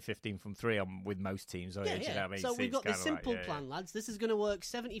hit 9 of 15 from 3 with most teams. Or Yeah, you know what I mean? So we've it's got this kinda simple like, plan, lads. This is going to work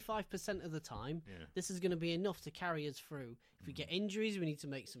 75% of the time. Yeah. This is going to be enough to carry us through. If we get injuries, we need to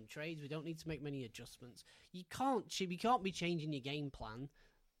make some trades. We don't need to make many adjustments. You can't be changing your game plan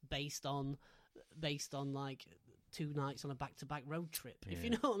based on like 2 nights on a back-to-back road trip. Yeah. If you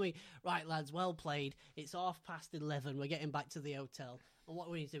know what I mean. Right, lads, well played. It's 11:30. We're getting back to the hotel. And what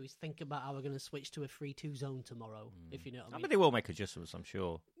we need to do is think about how we're going to switch to a 3-2 zone tomorrow, if you know what I mean. But they will make adjustments, I'm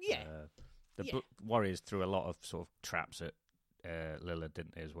sure. Yeah. The Warriors threw a lot of sort of traps at Lillard,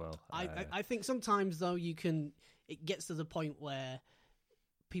 didn't they, as well? I think sometimes, though, it gets to the point where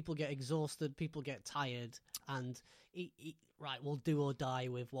people get exhausted, people get tired, and right, we'll do or die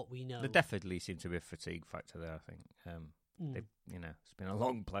with what we know. There definitely seems to be a fatigue factor there, I think. It's been a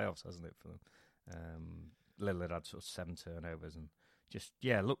long playoffs, hasn't it, for them? Lillard had sort of 7 turnovers and just,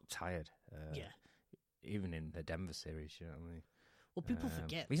 looked tired. Even in the Denver series, you know what I mean? Well, people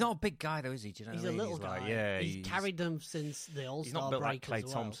forget. He's not a big guy, though, is he? Do you know he's what I a mean? little guy. Like, he's carried them since the All-Star break. He's not built like Klay as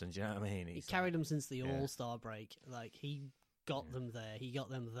well. Thompson, do you know what I mean? He carried them since the All-Star break. Like, he got them there. He got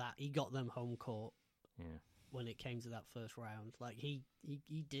them that. He got them home court. Yeah. When it came to that first round, like he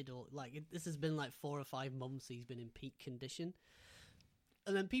did all, like this has been like 4 or 5 months he's been in peak condition,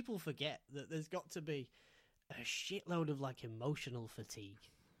 and then people forget that there's got to be a shitload of like emotional fatigue,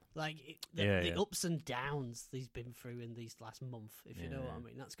 like the ups and downs he's been through in these last month, if you know what I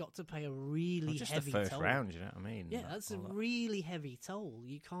mean. That's got to pay a really just heavy the first toll. round, you know what I mean? Yeah, that's a really heavy toll.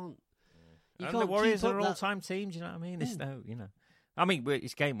 You can't. You and can't the Warriors keep up are that- all-time team, do you know what I mean? It's I mean,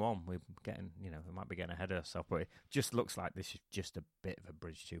 it's game 1. We're getting, we might be getting ahead of ourselves, but it just looks like this is just a bit of a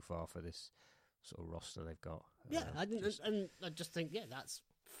bridge too far for this sort of roster they've got. Yeah, and I just think, that's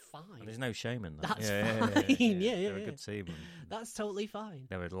fine. And there's no shame in that. That's fine. They're a good team. And that's totally fine.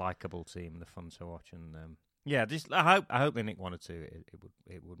 they're a likable team. They're fun to watch, and I hope they nick 1 or 2.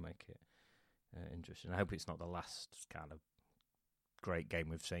 It would make it interesting. I hope it's not the last kind of great game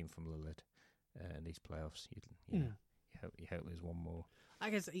we've seen from Lillard in these playoffs. You hope there's one more.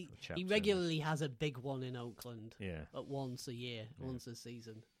 I guess he regularly has a big one in Oakland. Yeah. At once a year, once a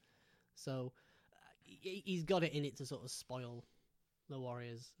season. So he's got it in it to sort of spoil the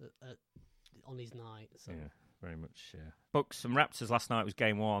Warriors on his night. So. Yeah, very much. Yeah. Bucks and Raptors last night was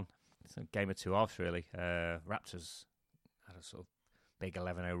game 1. It's a game of 2 halves, really. Raptors had a sort of big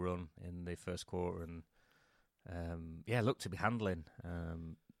 11-0 run in the first quarter and looked to be handling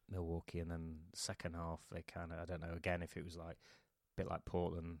Milwaukee, and then the second half they kind of, I don't know, again if it was like a bit like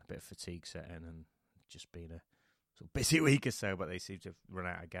Portland, a bit of fatigue setting and just been a sort of busy week or so, but they seem to have run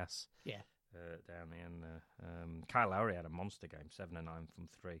out of gas. Yeah. Down the end. Kyle Lowry had a monster game, 7 of 9 from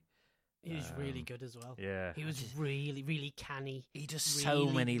 3. He was really good as well. Yeah, he was really, really canny. He does so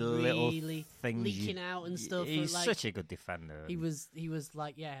many little things, leaking out and stuff. He's such a good defender. He was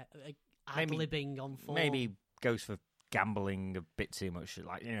like ad-libbing on form. Maybe goes for gambling a bit too much,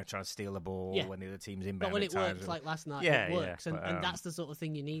 like trying to steal the ball when the other team's inbound. But when it works, like last night, it works, but, and that's the sort of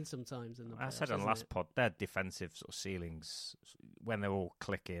thing you need sometimes. In the playoffs, I said on the last pod, their defensive sort of ceilings when they're all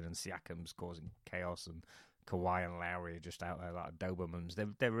clicking and Siakam's causing chaos and Kawhi and Lowry are just out there like Dobermans.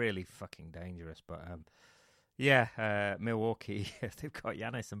 They're really fucking dangerous. But Milwaukee, they've got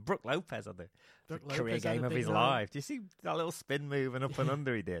Giannis and Brook Lopez on the career game of his life. Do you see that little spin move and up and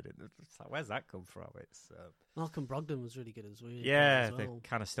under he did? It's like, where's that come from? It's Malcolm Brogdon was really good as well. They're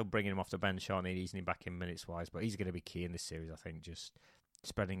kind of still bringing him off the bench, aren't they? Easing him back in minutes wise, but he's going to be key in this series. I think just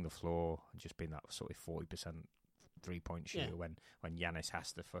spreading the floor, just being that sort of 40% 3-point shooter when Giannis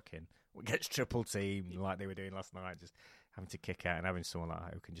has to gets triple teamed like they were doing last night, just having to kick out and having someone like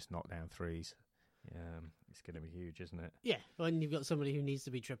that who can just knock down threes. It's going to be huge, isn't it? Yeah, when you've got somebody who needs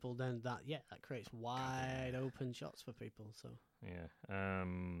to be tripled, then that creates wide open shots for people. So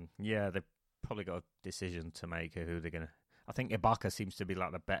they've probably got a decision to make of who they're going to. I think Ibaka seems to be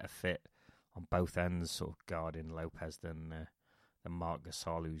like the better fit on both ends, sort of guarding Lopez than Marc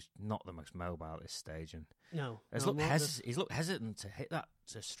Gasol, who's not the most mobile at this stage, and he's looked hesitant to hit that,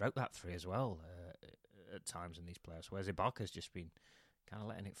 to stroke that three as well at times in these playoffs. Whereas Ibaka's just been kind of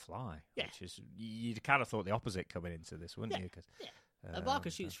letting it fly, which is you'd kind of thought the opposite coming into this, wouldn't you? Cause,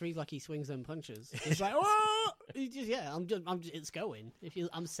 Ibaka shoots threes like he swings them punches. It's like, oh, it's going.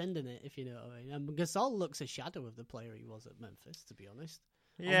 I'm sending it, if you know what I mean. And Gasol looks a shadow of the player he was at Memphis, to be honest.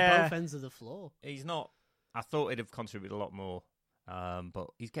 Yeah, on both ends of the floor. He's not. I thought he'd have contributed a lot more, but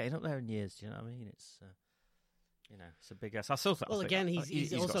he's getting up there in years. Do you know what I mean? It's it's a big ass.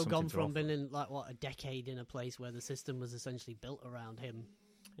 He's also gone from being in a decade in a place where the system was essentially built around him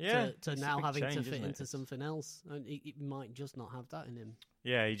Yeah, to it's a now big having change, to fit isn't it? into something else, and he might just not have that in him.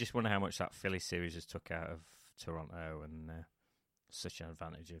 Yeah, you just wonder how much that Philly series has took out of Toronto, and such an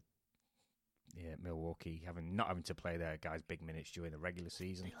advantage of Milwaukee not having to play their guys big minutes during the regular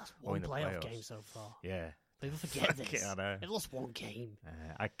season. They lost or one in the playoff playoffs. game so far. Yeah, People forget Fuck this. it, I know. They've lost one game.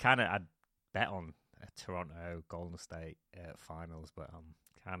 I'd bet on Toronto Golden State finals, but I'm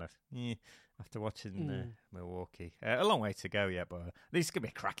kind of after watching Milwaukee. A long way to go yet, but this is gonna be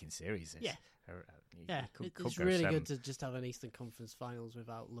a cracking series. This. Yeah. Could It's go really 7. good to just have an Eastern Conference Finals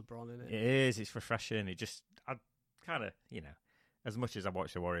without LeBron in it. It is. It's refreshing. I kind of, as much as I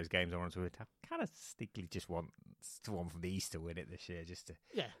watch the Warriors games, I kind of sneakily just want one from the East to win it this year, just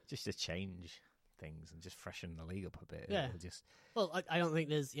to change things and just freshen the league up a bit. Yeah. Well, I don't think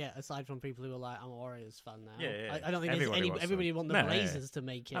there's aside from people who are like, I'm a Warriors fan now. Yeah. I don't think everybody want the Blazers to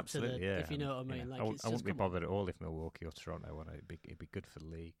make it. Absolutely, if you know what I mean. Like, I it's wouldn't be come bothered at all if Milwaukee or Toronto won it. It'd be good for the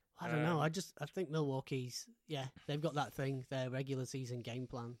league. I don't know. I think Milwaukee's they've got that thing. Their regular season game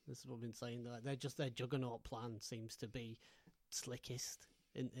plan. This is what I've been saying. They're just their juggernaut plan seems to be slickest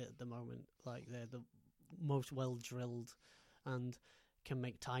at the moment. Like they're the most well drilled and can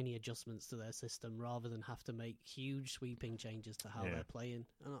make tiny adjustments to their system rather than have to make huge sweeping changes to how they're playing.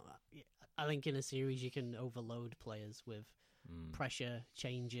 And I think in a series you can overload players with pressure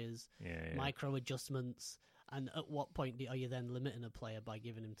changes, micro adjustments. And at what point are you then limiting a player by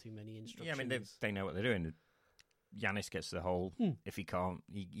giving him too many instructions? Yeah, I mean, they know what they're doing. Giannis gets to the hole. If he can't,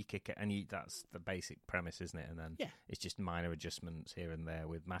 you kick it. And that's the basic premise, isn't it? And then it's just minor adjustments here and there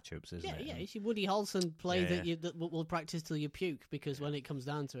with matchups, isn't it? Yeah, it's your Woody Holson play that will practice till you puke, because when it comes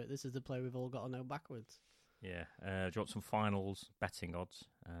down to it, this is the play we've all got to know backwards. Yeah. Do you want some finals betting odds?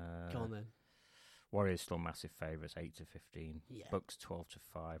 Go on then. Warriors still massive favourites, 8-15. Yeah. Bucks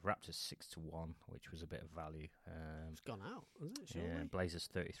 12-5. Raptors 6-1, which was a bit of value. It's gone out, hasn't it? Surely? Yeah. Blazers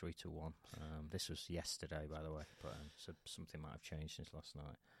 33-1. This was yesterday, by the way, but so something might have changed since last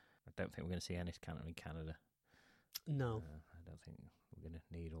night. I don't think we're going to see Ennis Cantor in Canada. No, I don't think we're going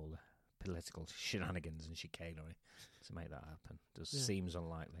to need all the political shenanigans and chicanery to make that happen. Just seems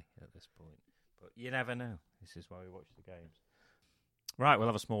unlikely at this point, but you never know. This is why we watch the games. Right, we'll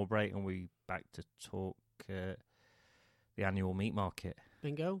have a small break and we'll be back to talk the annual meat market.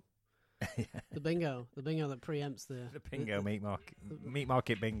 Bingo? The bingo that preempts the bingo meat market. Meat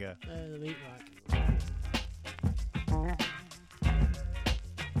market bingo. The meat market.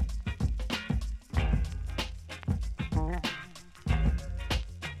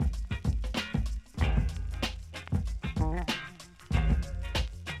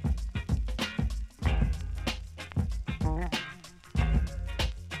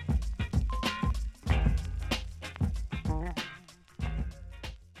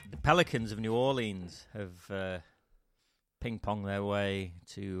 Pelicans of New Orleans have ping-ponged their way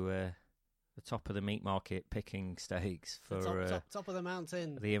to the top of the meat market, picking stakes for top of the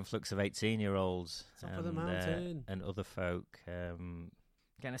mountain. The influx of 18-year-olds of the mountain. And other folk getting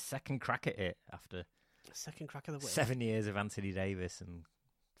a second crack at it after a second crack of the whip. 7 years of Anthony Davis and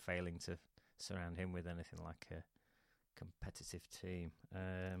failing to surround him with anything like a competitive team.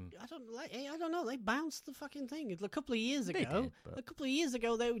 I don't know. They bounced the fucking thing a couple of years ago. A couple of years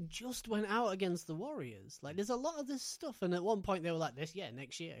ago, they just went out against the Warriors. Like, there's a lot of this stuff, and at one point they were like,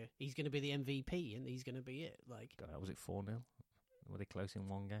 next year he's going to be the MVP, and he's going to be it. Like, God, was it 4-0? Were they close in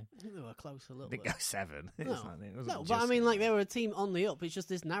one game? I think they were close a little bit. They go 7. No, but I mean, like, they were a team on the up. It's just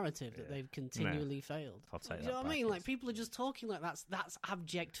this narrative that they've continually failed. I'll take you know what I mean? Like, people are just talking like that's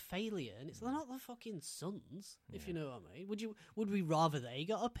abject failure, and they're not the fucking Suns, if you know what I mean. Would we rather they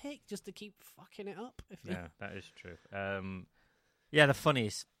got a pick just to keep fucking it up? That is true. The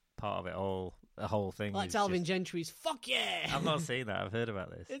funniest part of it all, the whole thing, like Alvin Gentry's "fuck yeah." I've not seen that. I've heard about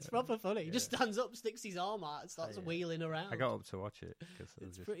this. It's proper funny. He just stands up, sticks his arm out, and starts wheeling around. I got up to watch it because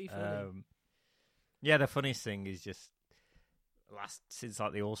it's pretty funny. The funniest thing is just since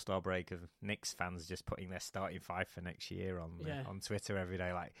like the All-Star break of Knicks fans just putting their starting five for next year on Twitter every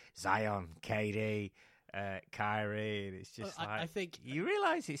day, like Zion, KD, Kyrie, and it's just I think you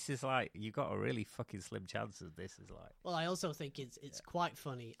realise it's just like you've got a really fucking slim chance of this is like. Well, I also think it's quite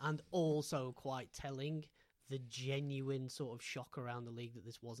funny and also quite telling the genuine sort of shock around the league that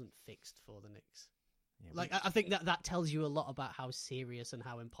this wasn't fixed for the Knicks. Yeah, like I think that tells you a lot about how serious and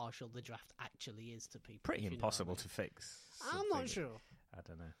how impartial the draft actually is to people. Pretty impossible to fix. I'm not sure. I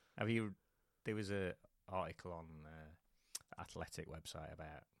don't know. There was an article on the Athletic website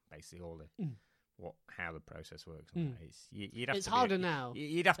about basically all the how the process works. It's harder now.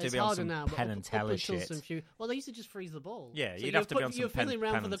 You'd have to be on some Penn and Teller shit. Well, they used to just freeze the ball. Yeah, so you'd have to be on some You're fiddling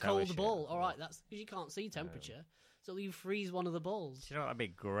around for the cold shit. ball. All right, that's because you can't see temperature. So you freeze one of the balls. Do you know that'd be a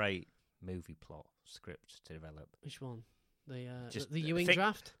great movie plot script to develop? Which one? The Just the Ewing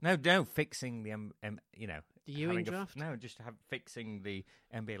draft? No, fixing the The Ewing draft? Just fixing the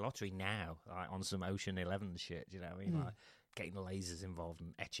NBA lottery now, like on some Ocean 11 shit. Do you know what I mean? Like getting the lasers involved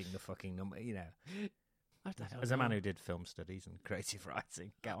and etching the fucking number. You know, as a man who did film studies and creative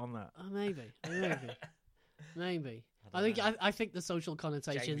writing, get on that. Maybe. I think the social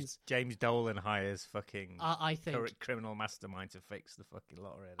connotations. James Dolan hires fucking I think criminal mastermind to fix the fucking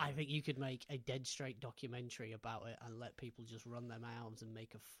lottery. I think you could make a dead straight documentary about it and let people just run their mouths and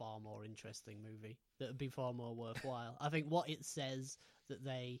make a far more interesting movie that would be far more worthwhile. I think what it says that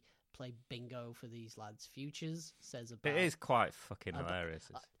they play bingo for these lads' futures says about. It is quite fucking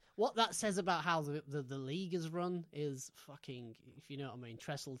hilarious. What that says about how the league is run is fucking, if you know what I mean,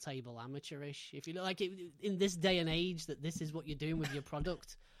 trestle table amateurish. If you know, like in this day and age that this is what you're doing with your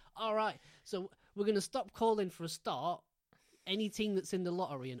product. All right, so we're going to stop calling for a start any team that's in the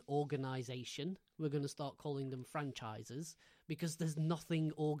lottery an organisation. We're going to start calling them franchises because there's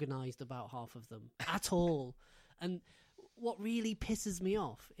nothing organised about half of them at all. And what really pisses me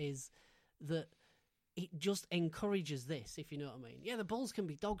off is that it just encourages this, if you know what I mean. Yeah, the Bulls can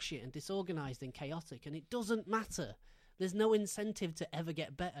be dog shit and disorganised and chaotic, and it doesn't matter. There's no incentive to ever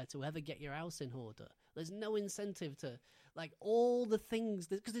get better, to ever get your house in order. There's no incentive to, like, all the things,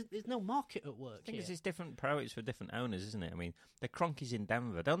 because there's no market at work. I think it's different priorities for different owners, isn't it? I mean, the Cronkies in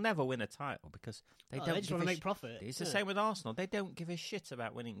Denver, they'll never win a title because they just want to make profit. It's the same with Arsenal. They don't give a shit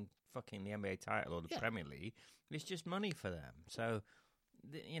about winning fucking the NBA title or the Premier League. It's just money for them. So,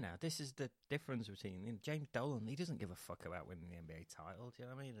 you know, this is the difference between James Dolan. He doesn't give a fuck about winning the NBA title. Do you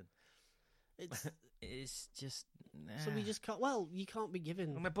know what I mean? It's just. So we just can't. Well, you can't be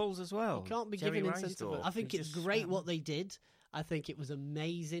given. And the Bulls as well. You can't be given incentive. I think it's great what they did. I think it was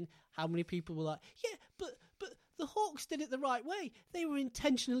amazing. How many people were like, yeah, but the Hawks did it the right way. They were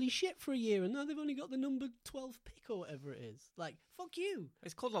intentionally shit for a year, and now they've only got the number 12 pick or whatever it is. Like, fuck you.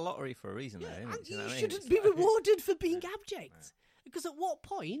 It's called a lottery for a reason, though. Isn't it? You shouldn't be rewarded for being abject. Because at what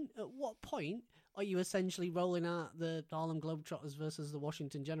point are you essentially rolling out the Harlem Globetrotters versus the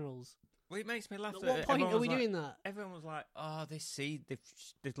Washington Generals? Well, it makes me laugh. At what point are we doing that? Everyone was like, "Oh, this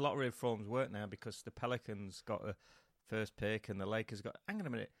lottery reforms work now because the Pelicans got a first pick and the Lakers got." Hang on a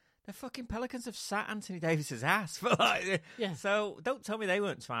minute, the fucking Pelicans have sat Anthony Davis's ass for like. Yeah. So don't tell me they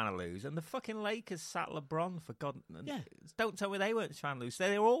weren't trying to lose, and the fucking Lakers sat LeBron for God. Yeah. Don't tell me they weren't trying to lose. So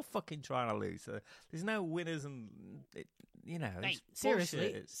they were all fucking trying to lose. So there's no winners, and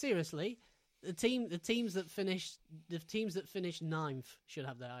seriously. The teams that finish ninth should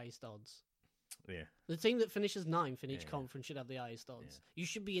have the highest odds. Yeah. The team that finishes ninth in each conference should have the highest odds. Yeah. You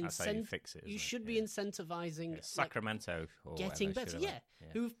should be incentivizing Sacramento or getting better.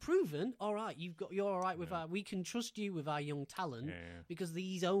 Who have proven, all right, you're all right with we can trust you with our young talent because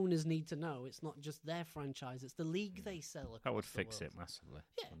these owners need to know it's not just their franchise, it's the league they sell. That would fix it massively.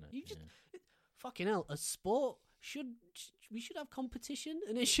 Yeah, fucking hell, a sport we should have competition,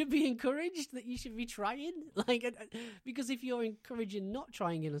 and it should be encouraged that you should be trying. Because if you're encouraging not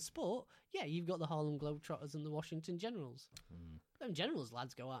trying in a sport, you've got the Harlem Globetrotters and the Washington Generals. Them Generals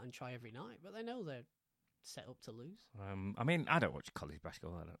lads go out and try every night, but they know they're set up to lose. I mean, I don't watch college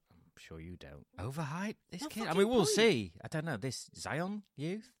basketball. I'm sure you don't. Overhype this kid. I mean, we'll see. I don't know. This Zion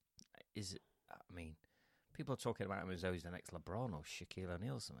youth is. I mean, people are talking about him as though he's the next LeBron or Shaquille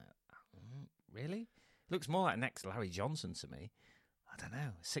O'Neal or something. Really? Looks more like next Larry Johnson to me. I don't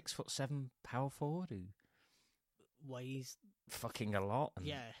know. 6'7" power forward who weighs fucking a lot. And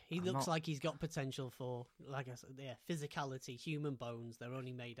he looks like he's got potential for, like I said, physicality, human bones. They're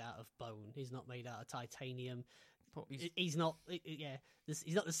only made out of bone. He's not made out of titanium. He's not.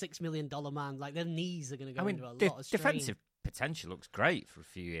 He's not the $6 million man. Like their knees are going to go into a lot of strain. Defensive potential looks great for a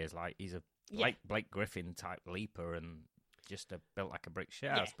few years. Like he's a Blake Griffin type leaper and. Just built like a brick shit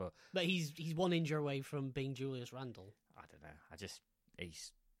house, but he's one injury away from being Julius Randle. I don't know.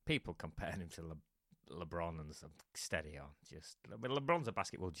 He's people comparing him to LeBron and some steady on. LeBron's a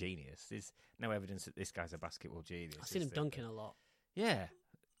basketball genius. There's no evidence that this guy's a basketball genius. I've seen him dunking a lot. Yeah.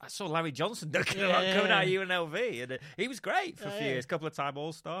 I saw Larry Johnson dunking a lot coming out of UNLV, and he was great for a few years. A couple of time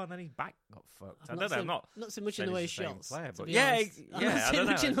All-Star, and then his back got fucked. I don't know. I'm not so much in the way of shots. Player, but I'm not so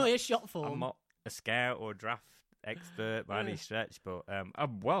much in the way of shot form. I'm not a scout or a draft expert by any stretch, but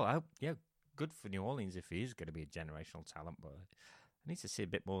good for New Orleans if he is going to be a generational talent. But I need to see a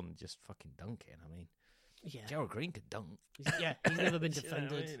bit more than just fucking dunking. I mean, Gerald Green could dunk. He's never been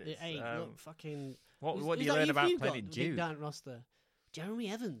defended. You know what I mean? Look, fucking. What do you learn about playing in Duke? Down roster.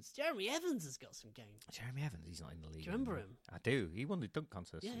 Jeremy Evans. Jeremy Evans has got some game. Jeremy Evans, he's not in the league. Do you remember anymore. him? I do. He won the dunk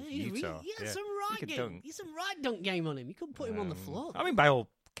contest. Yeah, in he Utah. had Yeah. some He right could game. dunk. He's some right dunk game on him. You couldn't put him on the floor. I mean, by all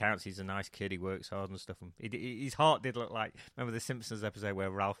counts, he's a nice kid. He works hard and stuff. His heart did look like, remember the Simpsons episode where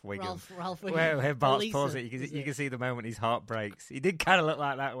Ralph Wiggum, Ralph Wiggum. where Bart's Lisa, paused it. You can see the moment his heart breaks. He did kind of look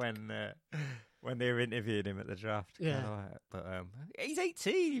like that when they were interviewing him at the draft. Yeah. But he's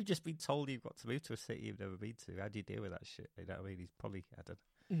 18. You've just been told you've got to move to a city you've never been to. How do you deal with that shit? You know what I mean? He's probably, I don't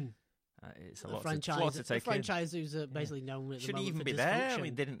know. It's a lot to take the franchise who's basically known at the Shouldn't moment even for be there. I dysfunction.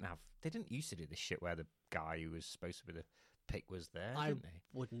 mean, they didn't used to do this shit where the guy who was supposed to be the pick was there, I didn't they?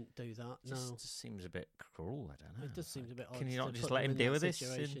 wouldn't do that. No, Just seems a bit cruel. I don't know. it just seems a bit odd. Can you to not just put let them him in deal that with this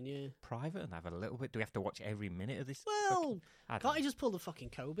situation, in yeah. private and have a little bit? Do we have to watch every minute of this? Well, I don't can't he know. just pull the fucking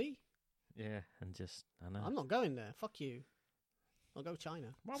Kobe? Yeah, and just I know. I'm not going there. Fuck you. I'll go China.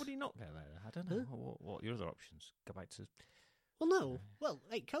 Why would he not go there? I don't know. What are your other options? Go back to. Well, no. Well,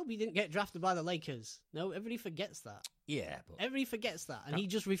 hey, Kobe didn't get drafted by the Lakers. No, everybody forgets that. Yeah, but Everybody forgets that, and he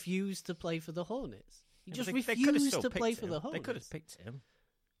just refused to play for the Hornets. He just they could have refused still to play picked for him. the Hornets. They could have picked him.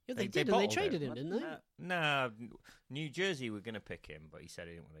 Yeah, they did, and they bottled traded it. him, didn't they? No, New Jersey were going to pick him, but he said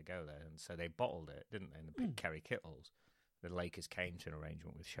he didn't want to go there, and so they bottled it, didn't they? And they picked Kerry Kittles. The Lakers came to an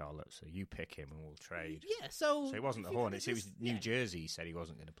arrangement with Charlotte, so you pick him and we'll trade. Yeah, so it wasn't the Hornets; it was New Jersey. He said he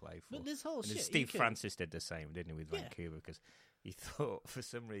wasn't going to play for. But this whole and shit, Steve Francis did the same, didn't he, with Yeah. Vancouver? Because he thought, for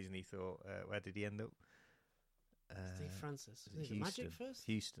some reason, where did he end up? Steve Francis. Was it Houston. Magic first?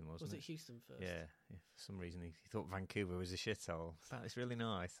 Houston, wasn't Was it Houston first? Yeah. For some reason, he thought Vancouver was a shithole. It's really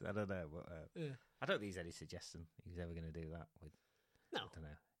nice. I don't know, but I don't think he's any suggestion he's ever going to do that. No. I don't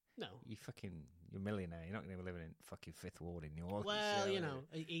know. No. You're a millionaire. You're not going to be living in fucking Fifth Ward in New Orleans. Well,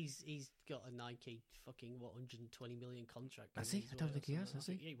 he's got a Nike fucking 120 million contract. Has he? I don't think he has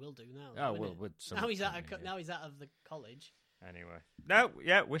he? Yeah, he will do now. Oh well, with some now he's out. money, Now he's out of the college.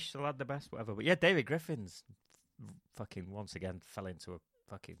 Anyway, wish the lad the best, whatever. But yeah, David Griffin's fucking once again fell into a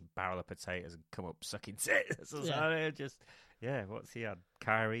fucking barrel of potatoes and come up sucking tits. What's he had?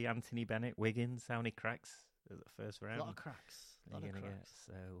 Kyrie, Anthony Bennett, Wiggins. How many cracks at the first round? A lot of cracks. Are you going to get?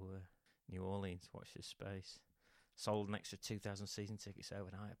 So, New Orleans, watch this space. Sold an extra 2,000 season tickets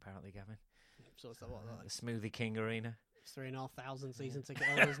overnight, apparently, Gavin. So what's that? What, The Smoothie King Arena. 3,500 season ticket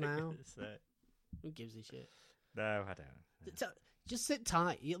holders now. So, Who gives a shit? no, I don't. Just sit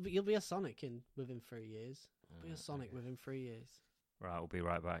tight. You'll be a Sonic within 3 years. Be a Sonic within 3 years. Right, we'll be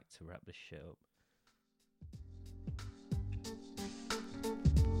right back to wrap this shit up.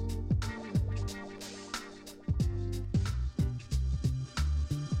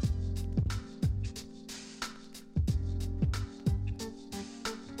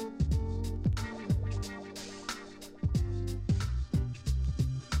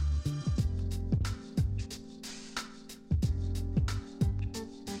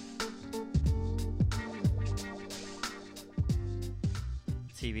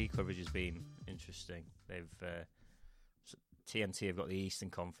 TV coverage has been interesting. They've TNT have got the Eastern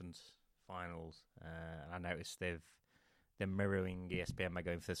Conference Finals, and I noticed they're mirroring ESPN by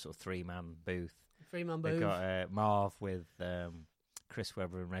going for this sort of three-man booth. Three-man booth. They've got Marv with Chris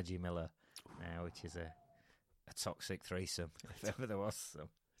Webber and Reggie Miller now, which is a toxic threesome, if ever there was some.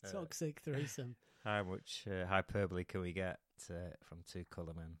 Toxic threesome. How much hyperbole can we get from two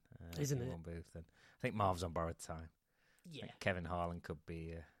colour men Isn't in it? one booth? And I think Marv's on borrowed time. Yeah. Kevin Harlan could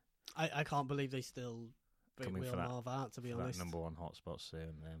be I can't believe they still coming wheel for that, Marv out, to be for honest. that number one hotspot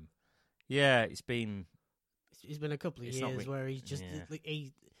soon. It's been a couple of It's not years re- where he's just yeah. like,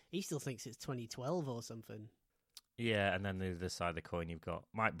 he still thinks it's 2012 or something. Yeah, and then the other side of the coin, you've got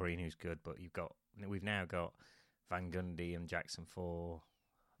Mike Breen, who's good, but we've now got Van Gundy and Jackson for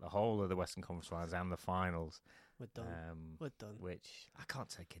the whole of the Western Conference Finals and the finals. We're done. We're done. Which I can't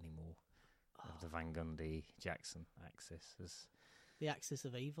take any more of the Van Gundy Jackson axis. The axis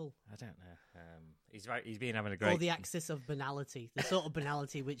of evil. I don't know. He's been having a great. Or the axis of banality. The sort of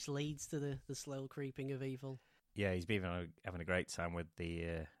banality which leads to the slow creeping of evil. Yeah, he's been having a great time with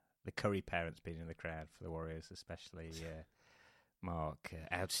the Curry parents being in the crowd for the Warriors, especially Mark.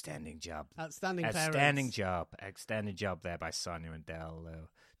 Outstanding job. Outstanding job there by Sonia and Dell.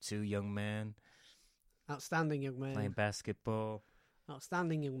 Two young men. Outstanding young man. Playing basketball.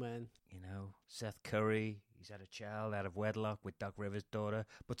 Outstanding young man. Seth Curry. He's had a child out of wedlock with Doc Rivers' daughter,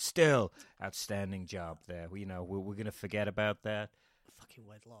 but still, outstanding job there. We're going to forget about that. Fucking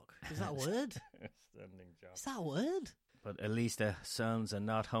wedlock. Is that a word? Outstanding job. Is that a word? But at least their sons are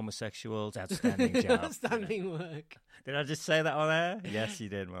not homosexuals. Outstanding job. Outstanding work. Did I just say that on air? Yes, you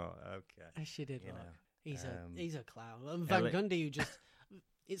did, Mo. Okay. She did. You Mark. know, He's a clown. And Van Gundy, who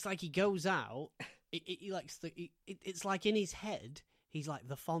just—it's like he goes out. He likes it's like in his head. he's like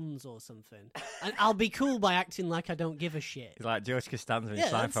the Fonz or something, and I'll be cool by acting like I don't give a shit. He's like George Costanza in Yeah,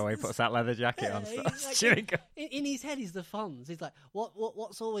 Seinfeld where he puts that leather jacket on. he's Starts like- chewing gum. in his head, he's the Fonz. He's like,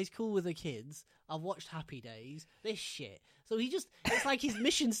 what's always cool with the kids? I've watched Happy Days. This shit. So it's like his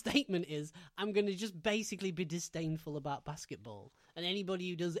mission statement is, I'm going to just basically be disdainful about basketball. And anybody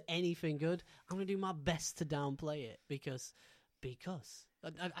who does anything good, I'm going to do my best to downplay it because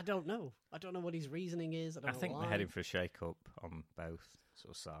I don't know. I don't know what his reasoning is. I think why. they're heading for a shake-up on both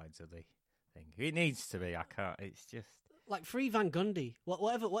sort of sides of the thing. It needs to be. I can't. It's just Like free Van Gundy.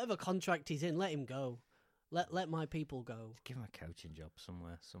 Whatever contract he's in, let him go. Let my people go. give him a coaching job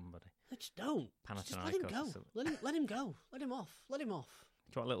somewhere. Somebody. Just don't. Just let him Panathinaikos or go. something. Let him go. Let him off. Let him off.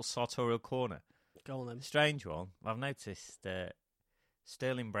 Do you want a little sartorial corner? Go on then. Strange one. I've noticed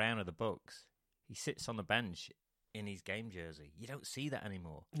Sterling Brown of the Bucks. He sits on the bench in his game jersey. You don't see that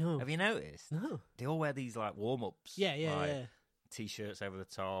anymore. No. Have you noticed? No. They all wear these like warm-ups. Yeah. T-shirts over the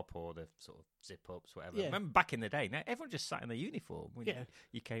top or the sort of zip-ups, whatever. Yeah. Remember back in the day, now everyone just sat in their uniform when Yeah.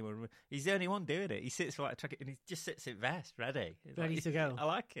 you came on. He's the only one doing it. He sits like a track and he just sits in vest, ready. It's Ready like, to go. I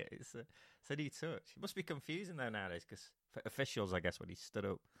like it. It's a new touch. It must be confusing though nowadays because for officials, I guess, when he stood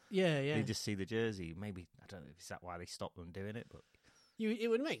up, Yeah. they just see the jersey. Maybe, I don't know if is that why they stopped them doing it, but It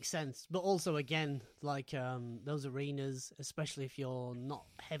would make sense, but also again, like those arenas, especially if you're not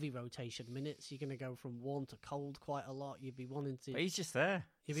heavy rotation minutes, you're going to go from warm to cold quite a lot. You'd be wanting to. he's just there.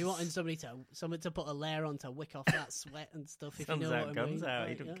 You'd be wanting somebody to put a layer on to wick off that sweat and stuff. If you Guns know out, what I guns mean. out. Like,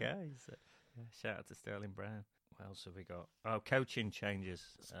 He doesn't care. Shout out to Sterling Brown. What else have we got? Oh, coaching changes.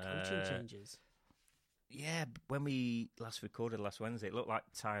 Coaching changes. Yeah, when we last recorded last Wednesday, it looked like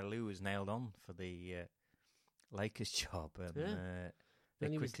Ty Lue was nailed on for the Lakers job. And, Yeah. they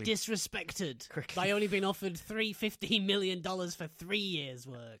Then he was quickly disrespected by only being offered $15 million for 3 years'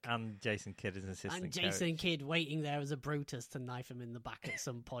 work. and Jason Kidd as an assistant And Jason coach. Kidd waiting there as a Brutus to knife him in the back at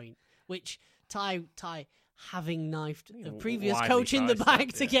some point, which Ty having knifed a previous Widely coach in the sidestepped,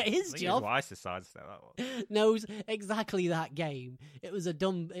 back to yeah. get I his think job It was wise to sidestep that one. knows exactly that game. It was a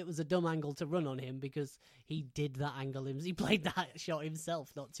dumb angle to run on him because he did that angle. He played that shot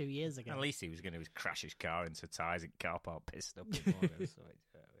himself not 2 years ago. At least he was going to crash his car into Ty's and car park pissed up. In the morning, so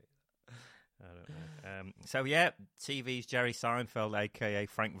I don't know. So yeah, TV's Jerry Seinfeld, aka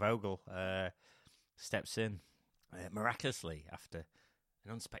Frank Vogel, steps in miraculously after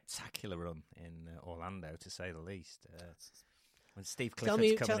an unspectacular run in Orlando, to say the least. When Steve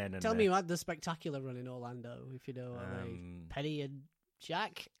Clifford's coming in, and tell me who had the spectacular run in Orlando, if you know what I mean. Penny and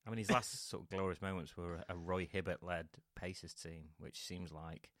Shaq. I mean, his last sort of glorious moments were a Roy Hibbert-led Pacers team, which seems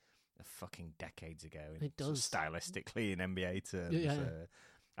like a fucking decades ago. It does. Sort of stylistically in NBA terms. Yeah.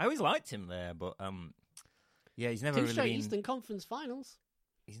 I always liked him there, but yeah, he's never Two really straight been. Eastern Conference Finals.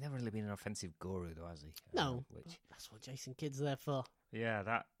 He's never really been an offensive guru, though, has he? No, Which, that's what Jason Kidd's there for.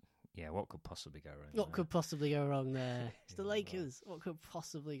 what could possibly go wrong? What there? could possibly go wrong there? It's the Yeah, Lakers. What could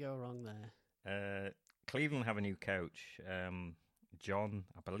possibly go wrong there? Cleveland have a new coach, John.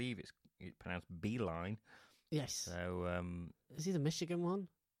 I believe it's pronounced Beeline. Yes. So Is he the Michigan one?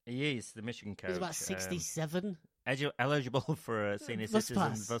 he is the Michigan coach. He's about 67. Eligible for a senior Bus citizen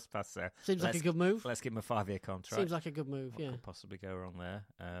pass. bus pass. So Seems like a good move. let's give him a 5-year contract. Seems like a good move, What yeah. could possibly go wrong there?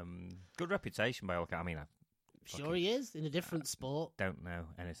 Good reputation by all accounts. I mean, I Sure he is, in a different sport. don't know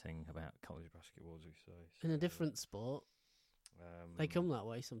anything about college basketball, as we say. So, In a different sport. They come that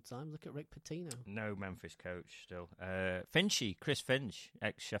way sometimes. Look at Rick Pitino. No Memphis coach still. Chris Finch,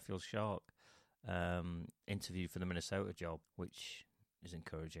 ex-Sheffield Shark, interviewed for the Minnesota job, which is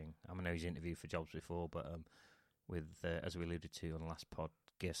encouraging. I know he's interviewed for jobs before, but with, as we alluded to on the last pod,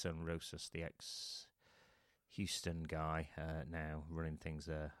 Gerson Rosas, the ex-Houston guy, now running things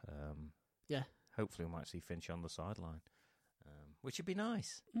there. Yeah. Hopefully we might see Finch on the sideline, which would be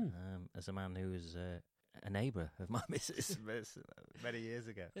nice, as a man who was a neighbour of my missus many years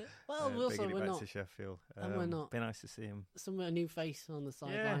ago. Yeah. Well, also bringing it we're back not. to Sheffield. And we're not. Be nice to see him. A new face on the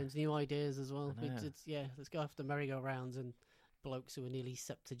sidelines, new ideas as well. I know. Let's go after merry-go-rounds and blokes who are nearly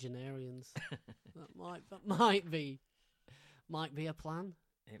septuagenarians. that might be a plan.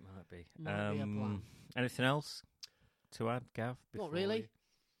 It might be. Might be a plan. Anything else to add, Gav? Not really. we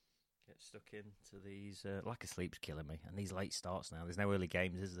Get stuck into these. Lack of sleep's killing me, and these late starts now. There's no early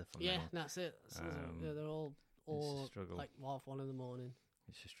games, is there? From Yeah, now on? that's it. They're all it's a struggle. like 1:30 in the morning.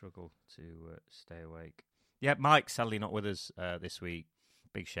 It's a struggle to stay awake. Yeah, Mike's sadly not with us this week.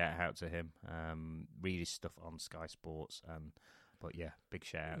 Big shout out to him. Read his stuff on Sky Sports, but yeah, big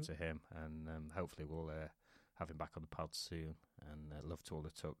shout out to him, and hopefully we'll have him back on the pod soon. And love to all the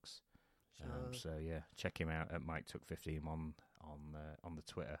Tucks. So yeah, check him out at Mike Tuck 15 on the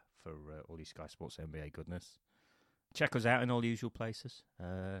Twitter for all your Sky Sports NBA goodness. check us out in all usual places.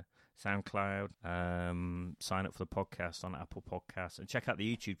 SoundCloud. Sign up for the podcast on Apple Podcasts. And check out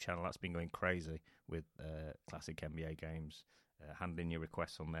the YouTube channel. That's been going crazy with classic NBA games. Handling your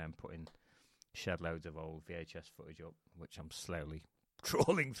requests on there and putting shed loads of old VHS footage up, which I'm slowly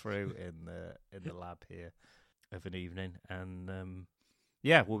trawling through in the lab here of an evening. And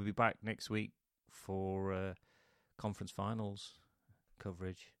we'll be back next week for conference finals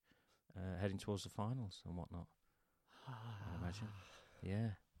coverage, heading towards the finals and whatnot. I imagine.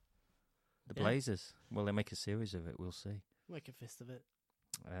 Yeah. The Blazers. Well, they make a series of it. We'll see. Make a fist of it.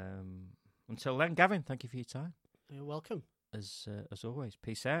 Until then, Gavin, thank you for your time. You're welcome. As always,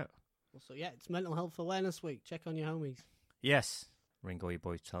 peace out. Also, it's Mental Health Awareness Week. Check on your homies. Yes. Ring all your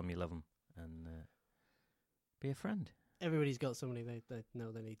boys, tell them you love them, and be a friend. Everybody's got somebody they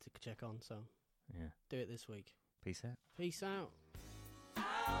know they need to check on, so do it this week. Peace out. Peace out.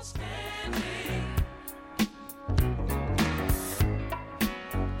 Outstanding.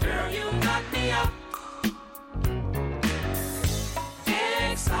 Girl, you got me up.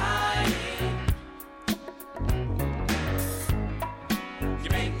 Exciting. You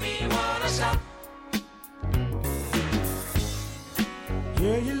make me wanna shout.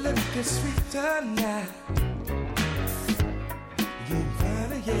 Girl, you lookin' sweet tonight. You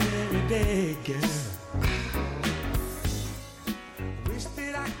find it every day, girl. Wish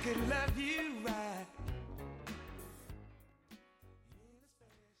that I could love you.